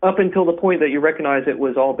 But up until the point that you recognize it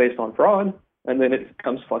was all based on fraud, and then it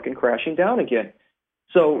comes fucking crashing down again.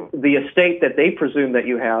 So the estate that they presume that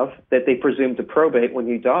you have, that they presume to probate when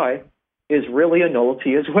you die, is really a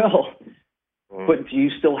nullity as well. But do you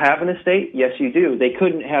still have an estate? Yes, you do. They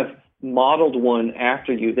couldn't have modeled one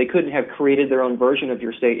after you. They couldn't have created their own version of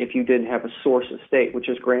your estate if you didn't have a source estate, which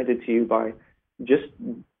is granted to you by just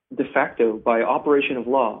de facto, by operation of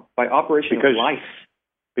law, by operation of life.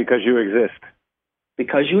 Because you exist.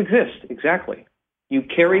 Because you exist, exactly. You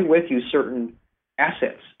carry with you certain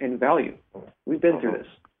assets and value. We've been through this,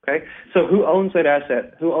 okay? So who owns that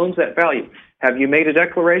asset? Who owns that value? Have you made a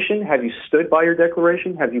declaration? Have you stood by your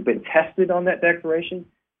declaration? Have you been tested on that declaration?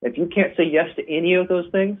 If you can't say yes to any of those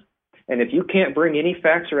things, and if you can't bring any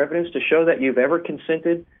facts or evidence to show that you've ever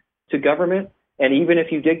consented to government, and even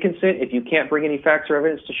if you did consent, if you can't bring any facts or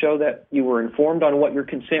evidence to show that you were informed on what your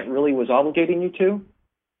consent really was obligating you to,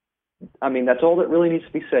 I mean, that's all that really needs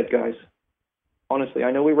to be said, guys. Honestly,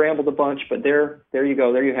 I know we rambled a bunch, but there you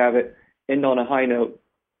go. There you have it. End on a high note.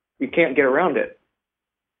 You can't get around it.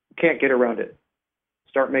 You can't get around it.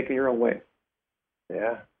 Start making your own way.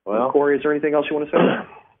 Yeah. Well, Corey, is there anything else you want to say?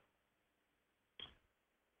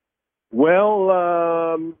 Well,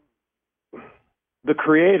 the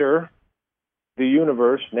creator, the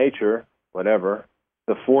universe, nature, whatever,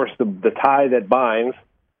 the force, the tie that binds,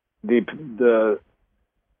 the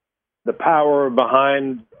power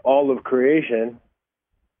behind all of creation,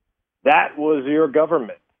 that was your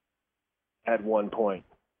government at one point.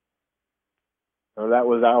 Or that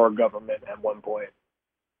was our government at one point.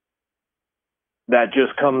 That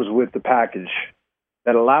just comes with the package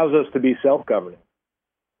that allows us to be self-governing.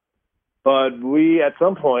 But we, at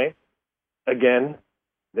some point, again,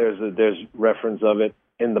 there's reference of it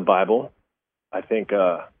in the Bible. I think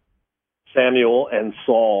Samuel and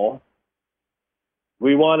Saul.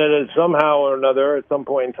 We wanted it somehow or another at some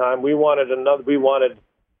point in time. We wanted an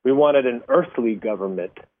earthly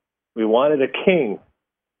government. We wanted a king,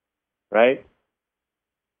 right?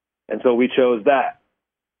 And so we chose that.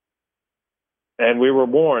 And we were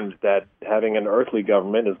warned that having an earthly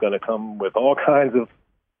government is going to come with all kinds of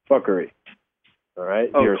fuckery. All right?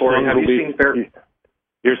 Oh, Corey, have you seen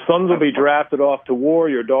your sons will be drafted off to war.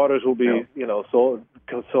 Your daughters will be,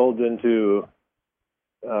 sold into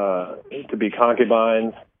to be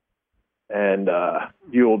concubines, and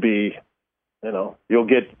you will be, you'll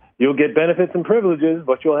get benefits and privileges,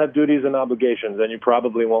 but you'll have duties and obligations, and you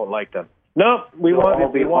probably won't like them. No, we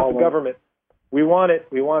want the government. We want it.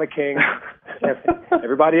 We want a king.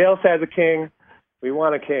 Everybody else has a king. We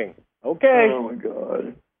want a king. Okay. Oh my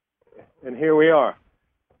God. and here we are.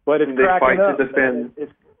 But it's and they cracking fight up. to defend.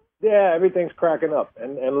 Everything's cracking up.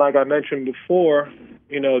 And like I mentioned before,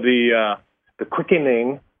 the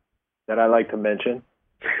quickening that I like to mention,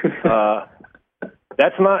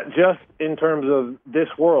 that's not just in terms of this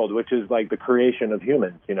world, which is like the creation of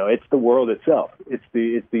humans. It's the world itself. It's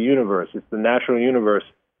the universe. It's the natural universe.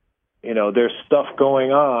 There's stuff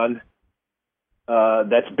going on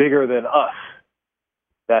that's bigger than us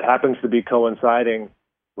that happens to be coinciding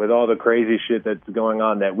with all the crazy shit that's going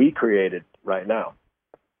on that we created right now.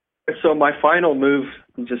 So my final move,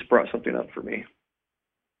 you just brought something up for me.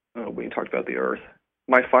 We talked about the Earth.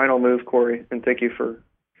 My final move, Corey, and thank you for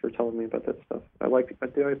telling me about that stuff. I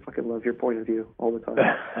fucking love your point of view all the time.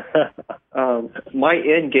 My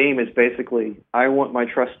end game is basically, I want my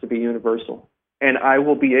trust to be universal. And I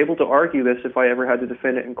will be able to argue this if I ever had to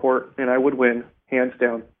defend it in court, and I would win, hands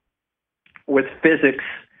down. With physics,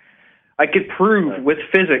 I could prove with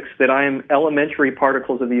physics that I am elementary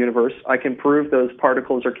particles of the universe. I can prove those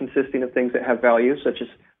particles are consisting of things that have value, such as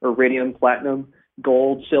iridium, platinum,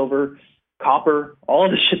 gold, silver, copper. All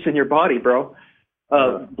of this shit's in your body, bro.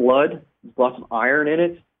 Blood, lots of iron in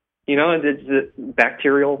it. And it's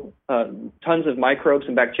bacterial, tons of microbes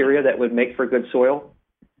and bacteria that would make for good soil.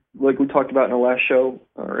 Like we talked about in the last show,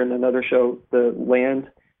 or in another show, the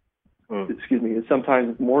land, is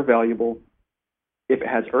sometimes more valuable if it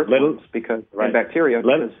has earthworms and bacteria.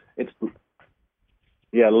 Let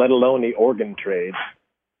alone the organ trade.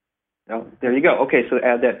 Oh, there you go. Okay, so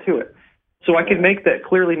add that to it. So I could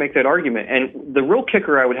clearly make that argument. And the real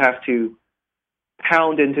kicker I would have to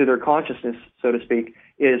pound into their consciousness, so to speak,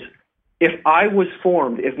 is if I was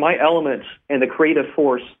formed, if my elements and the creative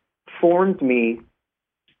force formed me,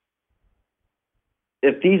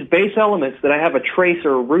 if these base elements that I have a trace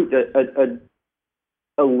or a root,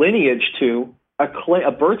 a lineage to,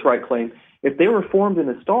 a birthright claim, if they were formed in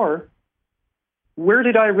a star, where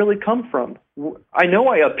did I really come from? I know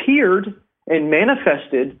I appeared and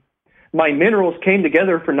manifested. My minerals came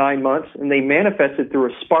together for 9 months, and they manifested through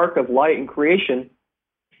a spark of light and creation.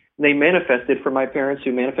 They manifested from my parents,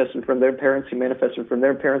 who manifested from their parents, who manifested from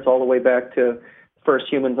their parents, all the way back to first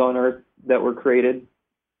humans on Earth that were created.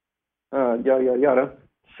 Yada, yada, yada.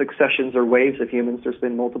 Successions or waves of humans. There's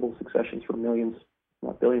been multiple successions for millions,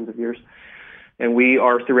 not billions of years. And we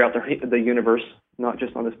are throughout the universe, not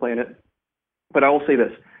just on this planet. But I will say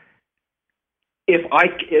this. If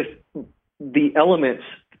the elements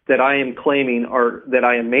that I am claiming that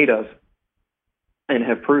I am made of and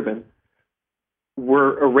have proven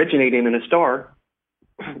were originating in a star,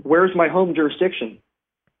 where's my home jurisdiction?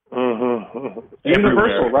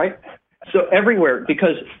 Universal, right? So everywhere,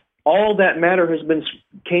 because all that matter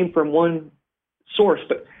came from one source.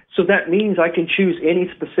 But so that means I can choose any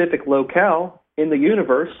specific locale in the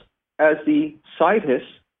universe as the situs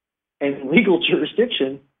and legal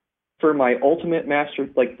jurisdiction for my ultimate master,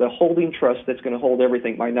 like the holding trust that's going to hold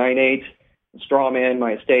everything. My 9/8, straw man,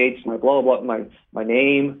 my estates, my blah, blah, blah, my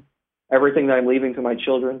name, everything that I'm leaving to my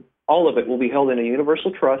children, all of it will be held in a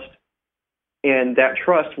universal trust. And that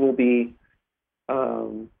trust will be,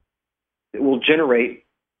 it will generate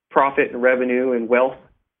profit and revenue and wealth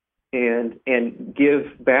and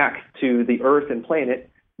give back to the earth and planet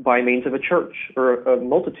by means of a church or a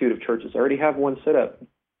multitude of churches. I already have one set up,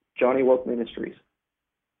 Johnny Woke Ministries,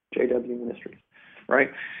 JW Ministries,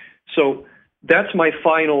 right? So that's my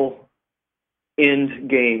final end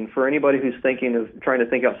game for anybody who's thinking of trying to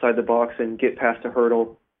think outside the box and get past a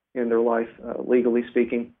hurdle in their life, legally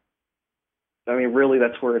speaking. I mean, really,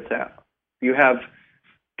 that's where it's at. You have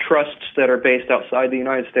trusts that are based outside the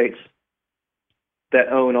United States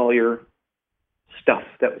that own all your stuff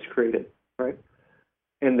that was created, right?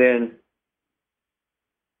 And then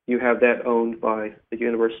you have that owned by the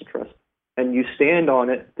Universal Trust. And you stand on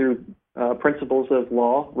it through principles of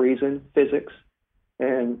law, reason, physics,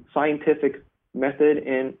 and scientific method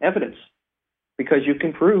and evidence. Because you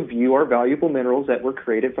can prove you are valuable minerals that were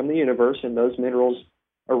created from the universe, and those minerals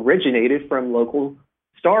originated from local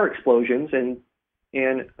star explosions, and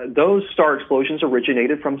those star explosions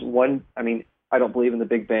originated from one, I mean, I don't believe in the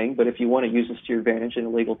Big Bang, but if you want to use this to your advantage in a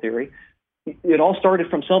legal theory, it all started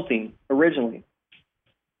from something originally.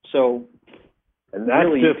 So, and that's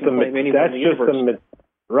really, just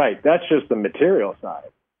that's just the material side.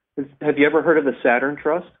 Have you ever heard of the Saturn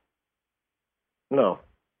Trust? No.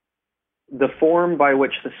 The form by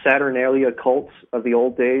which the Saturnalia cults of the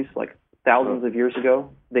old days, like thousands of years ago,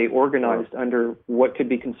 they organized under what could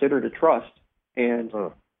be considered a trust, and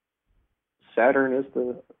Saturn is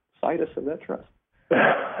the situs of that trust.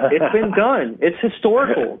 It's been done. It's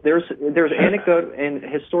historical. There's anecdote and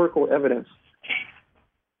historical evidence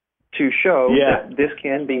to show Yeah. that this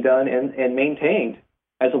can be done and maintained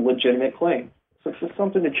as a legitimate claim. So it's just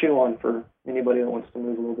something to chew on for anybody that wants to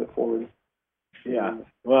move a little bit forward. Yeah.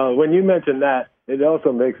 Well, when you mention that, it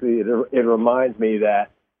also makes me, it reminds me that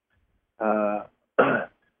I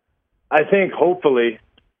think hopefully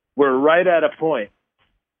we're right at a point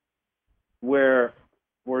where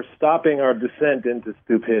we're stopping our descent into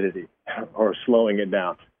stupidity or slowing it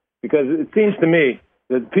down. Because it seems to me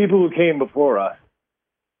that people who came before us,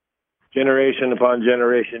 generation upon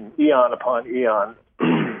generation, eon upon eon,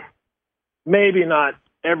 maybe not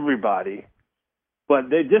everybody, but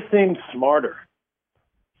they just seemed smarter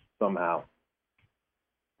somehow.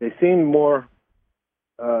 They seemed more,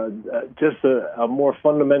 just a more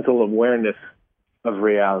fundamental awareness of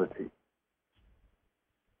reality.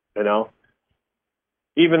 You know?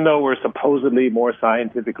 Even though we're supposedly more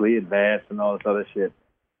scientifically advanced and all this other shit,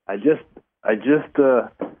 I just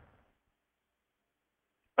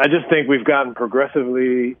think we've gotten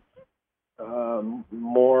progressively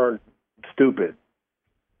more stupid.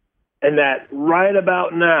 And that right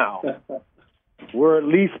about now, we're at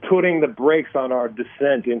least putting the brakes on our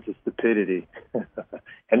descent into stupidity.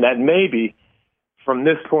 And that maybe from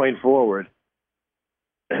this point forward,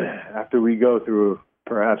 after we go through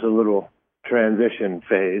perhaps a little transition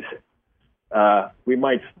phase, we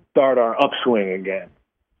might start our upswing again,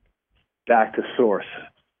 back to source.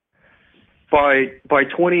 By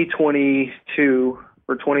 2022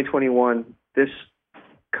 or 2021, this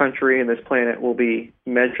country and this planet will be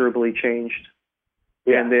measurably changed.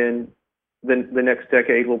 Yeah. And then the next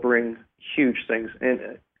decade will bring huge things.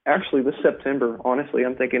 And actually this September, honestly,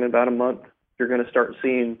 I'm thinking about a month, you're going to start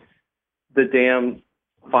seeing the dam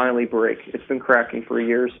finally break. It's been cracking for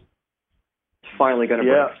years. It's finally going to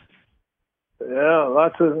break. Yeah,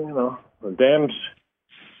 lots of, the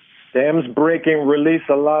dams breaking release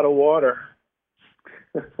a lot of water.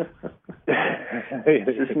 Just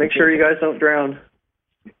make sure you guys don't drown.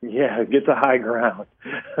 Yeah, get to high ground.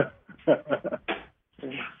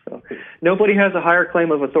 So, nobody has a higher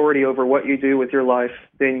claim of authority over what you do with your life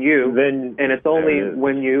than you. And it's only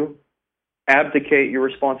when you abdicate your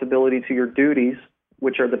responsibility to your duties,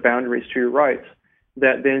 which are the boundaries to your rights,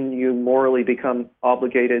 that then you morally become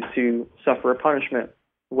obligated to suffer a punishment,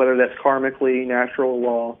 whether that's karmically, natural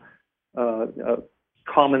law,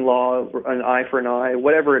 common law, an eye for an eye,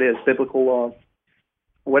 whatever it is, biblical law,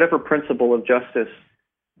 whatever principle of justice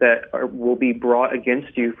that will be brought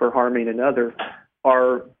against you for harming another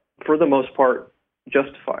are, for the most part,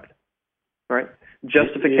 justified, right?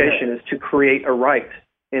 Justification is to create a right.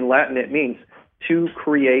 In Latin, it means to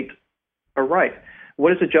create a right.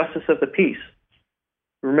 What is the justice of the peace?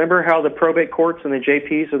 Remember how the probate courts and the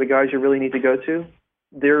JPs are the guys you really need to go to?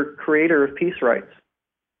 They're creator of peace rights.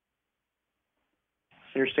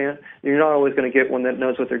 You understand? You're not always going to get one that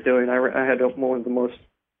knows what they're doing. I had one of the most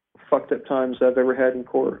fucked up times I've ever had in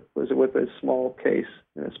court was with a small case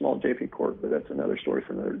in a small JP court, but that's another story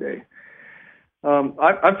for another day.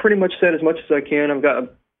 I've pretty much said as much as I can. I've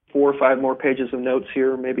got 4 or 5 more pages of notes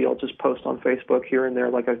here. Maybe I'll just post on Facebook here and there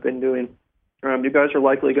like I've been doing. You guys are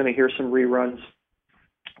likely going to hear some reruns,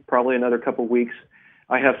 probably another couple weeks.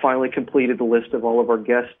 I have finally completed the list of all of our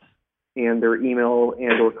guests and their email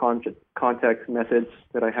and or contact methods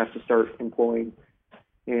that I have to start employing.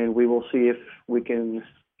 And we will see if we can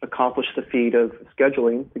accomplish the feat of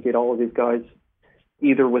scheduling to get all of these guys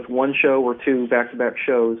either with one show or 2 back-to-back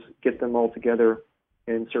shows, get them all together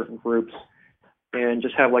in certain groups and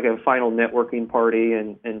just have like a final networking party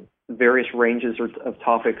and various ranges of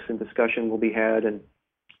topics and discussion will be had and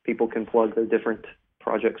people can plug their different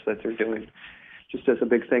projects that they're doing. Just as a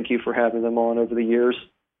big thank you for having them on over the years.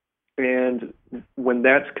 And when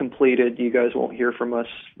that's completed, you guys won't hear from us.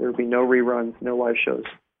 There'll be no reruns, no live shows,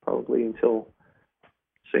 probably until,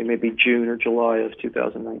 say, maybe June or July of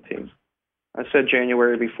 2019. I said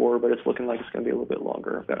January before, but it's looking like it's going to be a little bit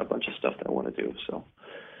longer. I've got a bunch of stuff that I want to do. So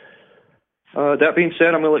that being said,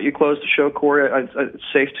 I'm going to let you close the show, Corey. It's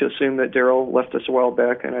safe to assume that Daryl left us a while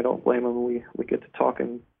back, and I don't blame him. We get to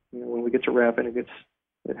talking. When we get to rapping,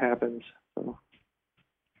 it happens. So.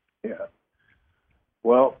 Yeah.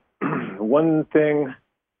 Well, one thing,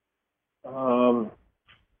 we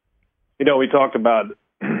talked about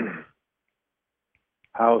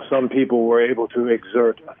how some people were able to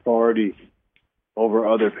exert authority over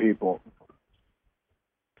other people.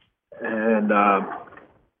 And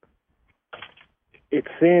it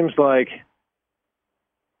seems like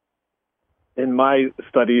in my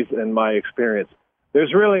studies and my experience,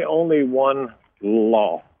 there's really only one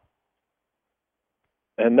law,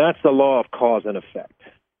 and that's the law of cause and effect.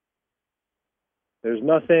 There's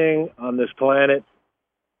nothing on this planet,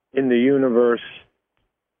 in the universe,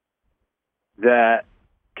 that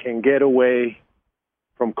can get away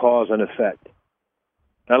from cause and effect.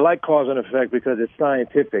 I like cause and effect because it's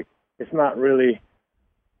scientific. It's not really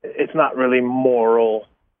moral.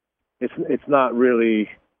 It's not really,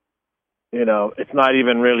 it's not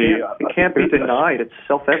even really. It can't be denied. It's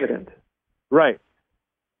self-evident. Right.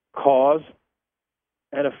 Cause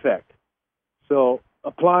and effect. So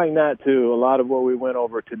applying that to a lot of what we went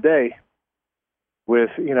over today with,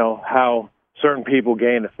 how certain people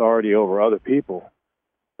gain authority over other people,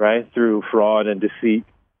 right, through fraud and deceit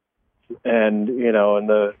and, and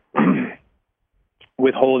the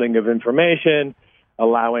withholding of information,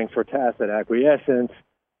 allowing for tacit acquiescence,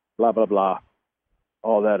 blah, blah, blah,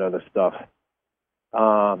 all that other stuff.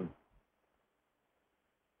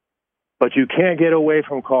 But you can't get away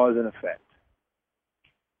from cause and effect.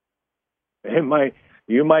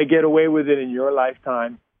 You might get away with it in your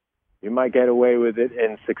lifetime. You might get away with it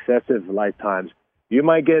in successive lifetimes. You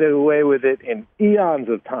might get away with it in eons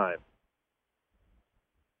of time.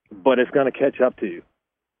 But it's going to catch up to you.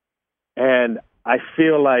 And I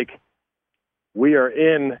feel like we are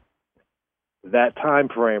in that time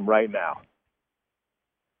frame right now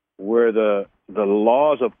where the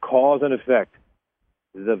laws of cause and effect,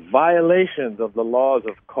 the violations of the laws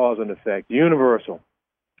of cause and effect, universal,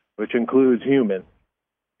 which includes human,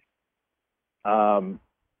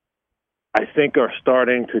 I think are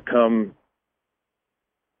starting to come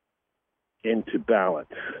into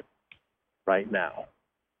balance right now.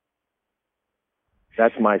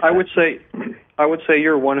 That's my sense. I would say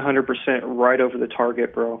you're 100% right over the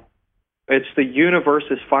target, bro. It's the universe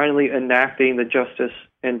is finally enacting the justice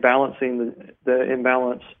and balancing the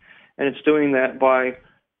imbalance, and it's doing that by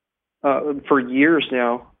for years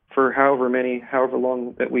now, for however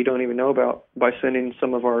long that we don't even know about, by sending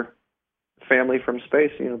some of our family from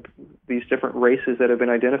space, these different races that have been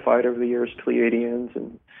identified over the years, Pleiadians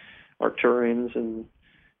and Arcturians and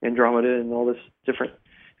Andromeda and all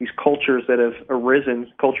these cultures that have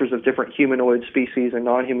arisen, cultures of different humanoid species and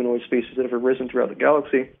non-humanoid species that have arisen throughout the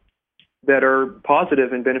galaxy that are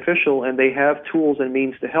positive and beneficial, and they have tools and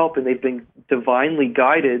means to help, and they've been divinely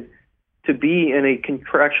guided to be in a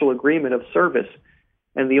contractual agreement of service.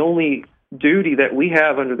 And the only duty that we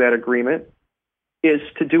have under that agreement is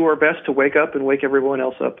to do our best to wake up and wake everyone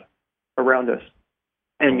else up around us.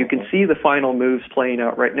 And you can see the final moves playing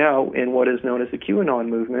out right now in what is known as the QAnon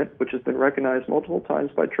movement, which has been recognized multiple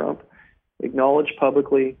times by Trump, acknowledged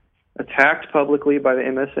publicly, attacked publicly by the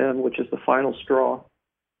MSM, which is the final straw.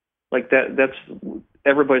 Like that's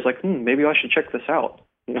everybody's like, maybe I should check this out.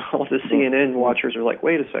 All the CNN watchers are like,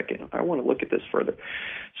 wait a second, I want to look at this further.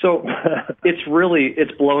 So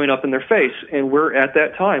it's blowing up in their face. And we're at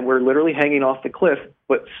that time. We're literally hanging off the cliff,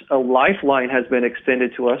 but a lifeline has been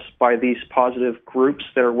extended to us by these positive groups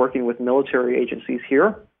that are working with military agencies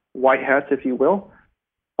here, white hats, if you will.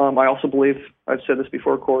 I also believe, I've said this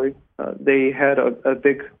before, Corey, they had a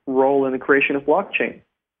big role in the creation of blockchain.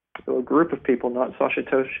 So a group of people, not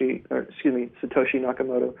Satoshi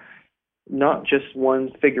Nakamoto, not just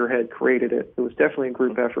one figurehead created it. It was definitely a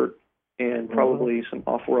group effort and probably some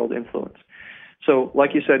off-world influence. So,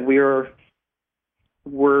 like you said, we're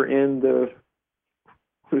in the,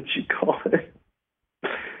 what'd you call it?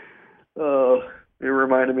 It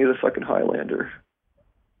reminded me of the fucking Highlander.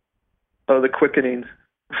 Oh, the quickening.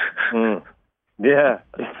 Yeah.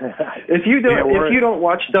 If you don't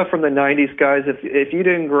watch stuff from the 90s, guys, if you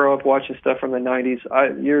didn't grow up watching stuff from the 90s,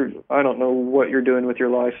 I don't know what you're doing with your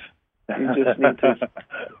life. You just need to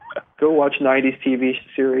go watch 90s TV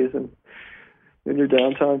series and in your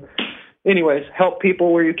downtime. Anyways, help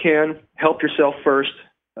people where you can. Help yourself first.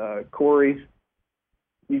 Corey,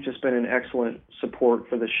 you've just been an excellent support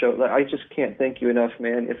for the show. I just can't thank you enough,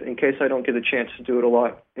 man. In case I don't get a chance to do it a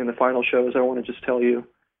lot in the final shows, I want to just tell you,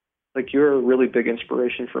 you're a really big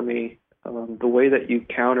inspiration for me. The way that you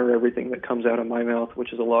counter everything that comes out of my mouth,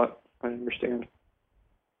 which is a lot, I understand,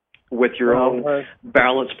 with your own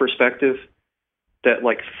balanced perspective that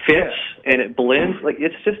fits and it blends.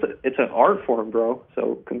 It's an art form, bro.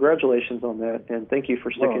 So congratulations on that, and thank you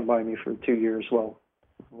for sticking by me for 2 years while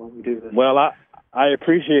we do this. Well, I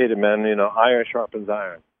appreciate it, man. Iron sharpens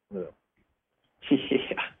iron.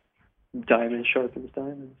 Yeah, diamond sharpens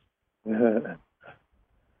diamonds.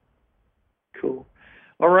 Cool.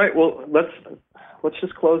 All right. Well, let's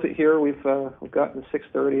just close it here. We've gotten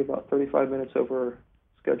 6:30, about 35 minutes over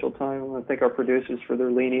scheduled time. I want to thank our producers for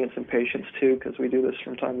their lenience and patience too, because we do this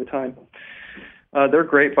from time to time. They're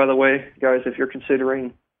great, by the way, guys. If you're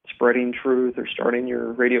considering spreading truth or starting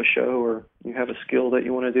your radio show, or you have a skill that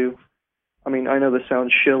you want to do, I mean, I know this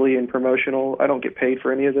sounds shilly and promotional. I don't get paid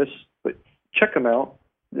for any of this, but check them out.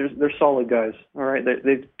 they're solid guys. All right,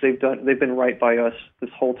 they've been right by us this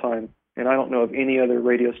whole time, and I don't know of any other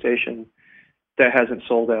radio station that hasn't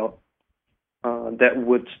sold out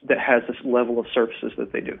that has this level of services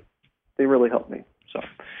that they do. They really help me. So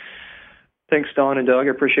thanks, Don and Doug. I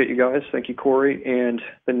appreciate you guys. Thank you, Corey. And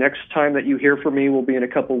the next time that you hear from me will be in a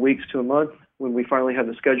couple of weeks to a month when we finally have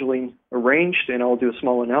the scheduling arranged, and I'll do a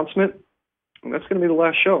small announcement. And that's going to be the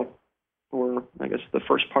last show, or I guess the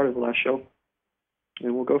first part of the last show.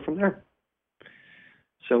 And we'll go from there.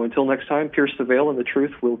 So until next time, pierce the veil and the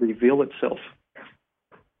truth will reveal itself.